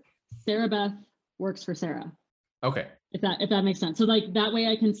 Business-wise, Sarah Beth works for Sarah. Okay. If that makes sense. So like that way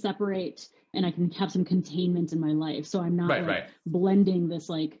I can separate and I can have some containment in my life. So I'm not blending this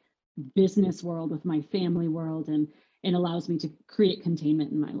like business world with my family world, and it allows me to create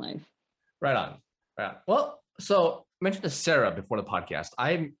containment in my life. Right on. Well, so I mentioned to Sarah before the podcast.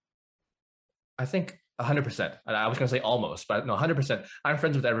 I think 100%. I was going to say almost, but no, 100%. I'm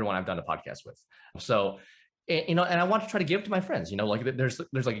friends with everyone I've done a podcast with. So, and I want to try to give to my friends. Like there's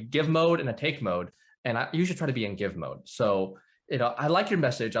like a give mode and a take mode, and I usually try to be in give mode. So, I like your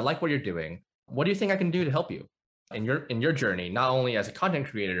message. I like what you're doing. What do you think I can do to help you in your journey, not only as a content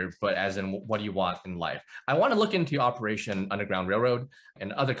creator, but as in what do you want in life? I want to look into Operation Underground Railroad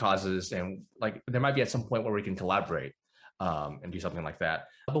and other causes, and like there might be at some point where we can collaborate. And do something like that.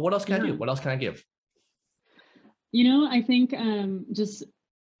 But what else can I do? What else can I give? I think just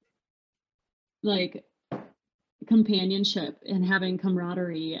like companionship and having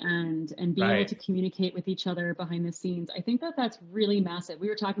camaraderie and being able to communicate with each other behind the scenes. I think that's really massive. We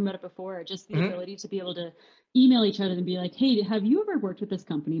were talking about it before, just the ability to be able to email each other and be like, hey, have you ever worked with this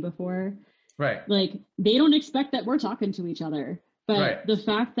company before? Right. Like they don't expect that we're talking to each other. But the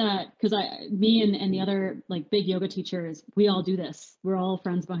fact that, because me and the other like big yoga teachers, we all do this. We're all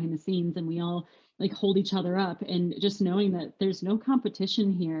friends behind the scenes, and we all like hold each other up. And just knowing that there's no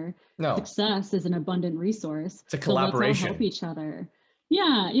competition here. No. Success is an abundant resource. It's a collaboration. So let's all help each other.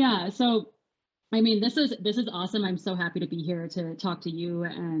 Yeah. So, I mean, this is awesome. I'm so happy to be here to talk to you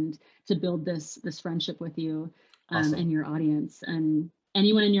and to build this friendship with you and your audience. And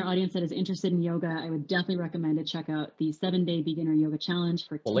anyone in your audience that is interested in yoga, I would definitely recommend to check out the 7-day beginner yoga challenge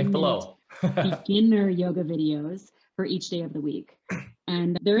for 10-minute beginner yoga videos for each day of the week.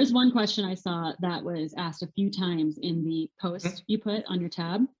 And there is one question I saw that was asked a few times in the post you put on your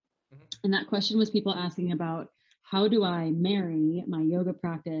tab. And that question was people asking about, how do I marry my yoga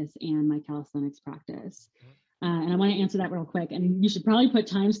practice and my calisthenics practice? And I want to answer that real quick. And you should probably put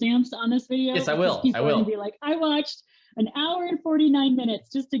timestamps on this video. Yes, I will. People are going to be like, I watched an hour and 49 minutes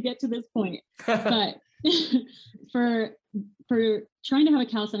just to get to this point. But for trying to have a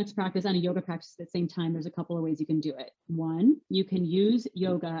calisthenics practice and a yoga practice at the same time, there's a couple of ways you can do it. One, you can use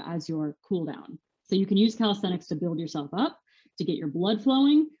yoga as your cool down. So you can use calisthenics to build yourself up, to get your blood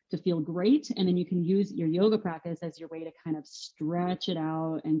flowing, to feel great. And then you can use your yoga practice as your way to kind of stretch it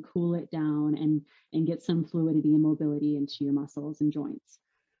out and cool it down and get some fluidity and mobility into your muscles and joints.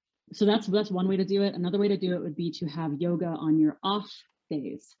 So that's one way to do it. Another way to do it would be to have yoga on your off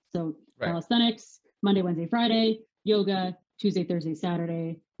days. So calisthenics, Monday, Wednesday, Friday, yoga, Tuesday, Thursday,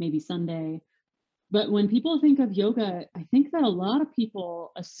 Saturday, maybe Sunday. But when people think of yoga, I think that a lot of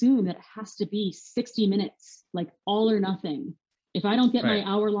people assume that it has to be 60 minutes, like all or nothing. If I don't get my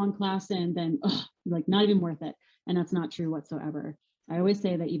hour-long class in, then like not even worth it. And that's not true whatsoever. I always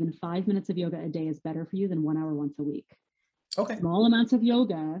say that even 5 minutes of yoga a day is better for you than 1 hour once a week. Okay. Small amounts of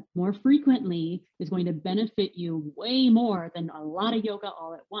yoga more frequently is going to benefit you way more than a lot of yoga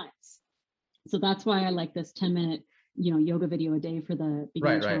all at once. So that's why I like this 10-minute, yoga video a day for the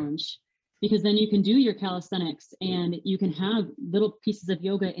beginner challenge, because then you can do your calisthenics and you can have little pieces of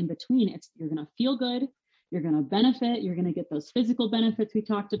yoga in between. You're going to feel good. You're going to benefit. You're going to get those physical benefits we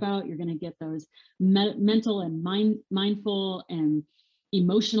talked about. You're going to get those mental and mindful and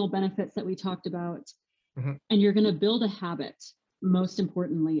emotional benefits that we talked about. And you're going to build a habit, most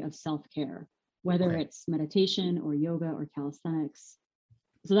importantly, of self-care, whether it's meditation or yoga or calisthenics.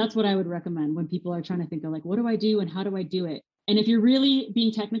 So that's what I would recommend when people are trying to think of like, what do I do and how do I do it? And if you're really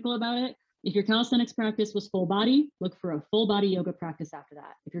being technical about it, if your calisthenics practice was full body, look for a full body yoga practice after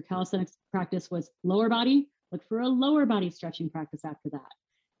that. If your calisthenics practice was lower body, look for a lower body stretching practice after that.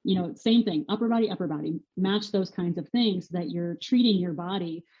 same thing, upper body, match those kinds of things so that you're treating your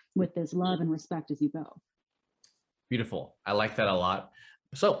body with this love and respect as you go. Beautiful. I like that a lot.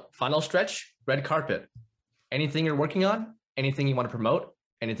 So final stretch, red carpet. Anything you're working on? Anything you want to promote?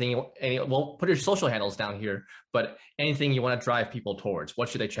 We'll put your social handles down here, but anything you want to drive people towards, what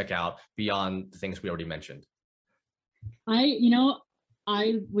should they check out beyond the things we already mentioned?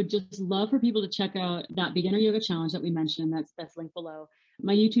 I would just love for people to check out that beginner yoga challenge that we mentioned. That's linked below.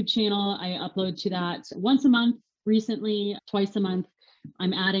 My YouTube channel, I upload to that once a month, recently, twice a month.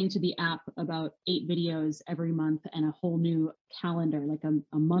 I'm adding to the app about 8 videos every month and a whole new calendar, like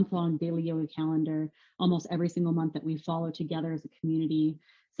a month-long daily yoga calendar, almost every single month that we follow together as a community.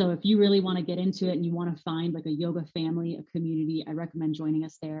 So if you really want to get into it and you want to find like a yoga family, a community, I recommend joining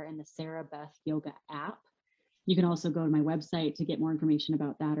us there in the Sarah Beth Yoga app. You can also go to my website to get more information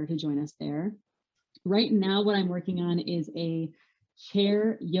about that or to join us there. Right now, what I'm working on is a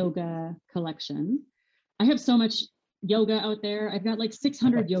chair yoga collection. I have so much yoga out there. I've got like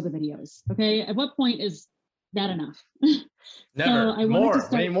 600 yoga videos. Okay. At what point is that enough? Never. So I more. To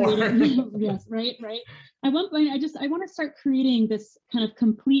start creating, yes, right. At one point, I want to start creating this kind of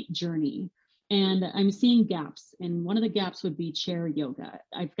complete journey. And I'm seeing gaps. And one of the gaps would be chair yoga.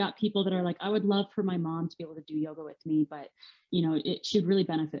 I've got people that are like, I would love for my mom to be able to do yoga with me, but it should really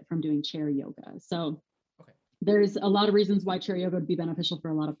benefit from doing chair yoga. So there's a lot of reasons why chair yoga would be beneficial for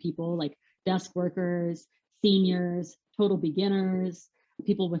a lot of people, like desk workers, seniors, total beginners,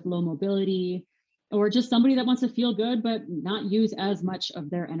 people with low mobility, or just somebody that wants to feel good, but not use as much of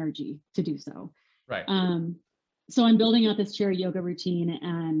their energy to do so. Right. So I'm building out this chair yoga routine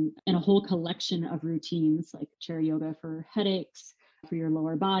and a whole collection of routines, like chair yoga for headaches, for your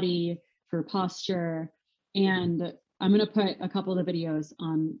lower body, for posture. And I'm going to put a couple of the videos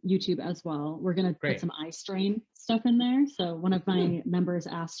on YouTube as well. We're going to put some eye strain stuff in there. So one of my members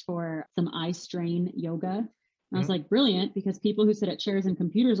asked for some eye strain yoga. And I was like, brilliant, because people who sit at chairs and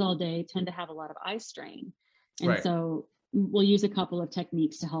computers all day tend to have a lot of eye strain. And so we'll use a couple of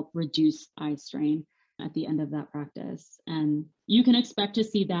techniques to help reduce eye strain at the end of that practice. And you can expect to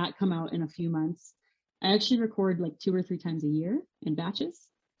see that come out in a few months. I actually record like 2 or 3 times a year in batches.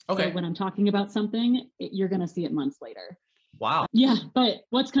 Okay. So when I'm talking about something, you're going to see it months later. Wow. Yeah. But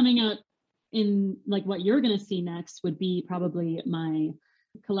what's coming out in like what you're going to see next would be probably my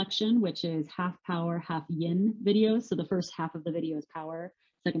collection, which is half power, half yin videos. So the first half of the video is power.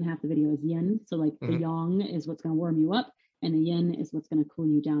 Second half of the video is yin. So like the yang is what's going to warm you up and the yin is what's going to cool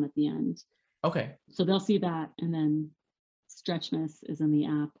you down at the end. Okay. So they'll see that, and then Stretchmas is in the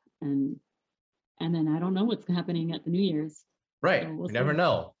app, and then I don't know what's happening at the New Year's. Right. So we never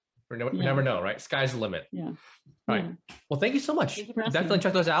know. We never know, right? Sky's the limit. Yeah. All right. Well, thank you so much. Thank you for asking. Definitely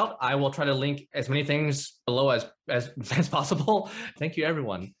check those out. I will try to link as many things below as possible. Thank you,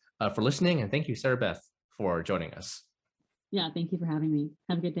 everyone, for listening, and thank you, Sarah Beth, for joining us. Yeah. Thank you for having me.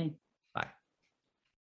 Have a good day.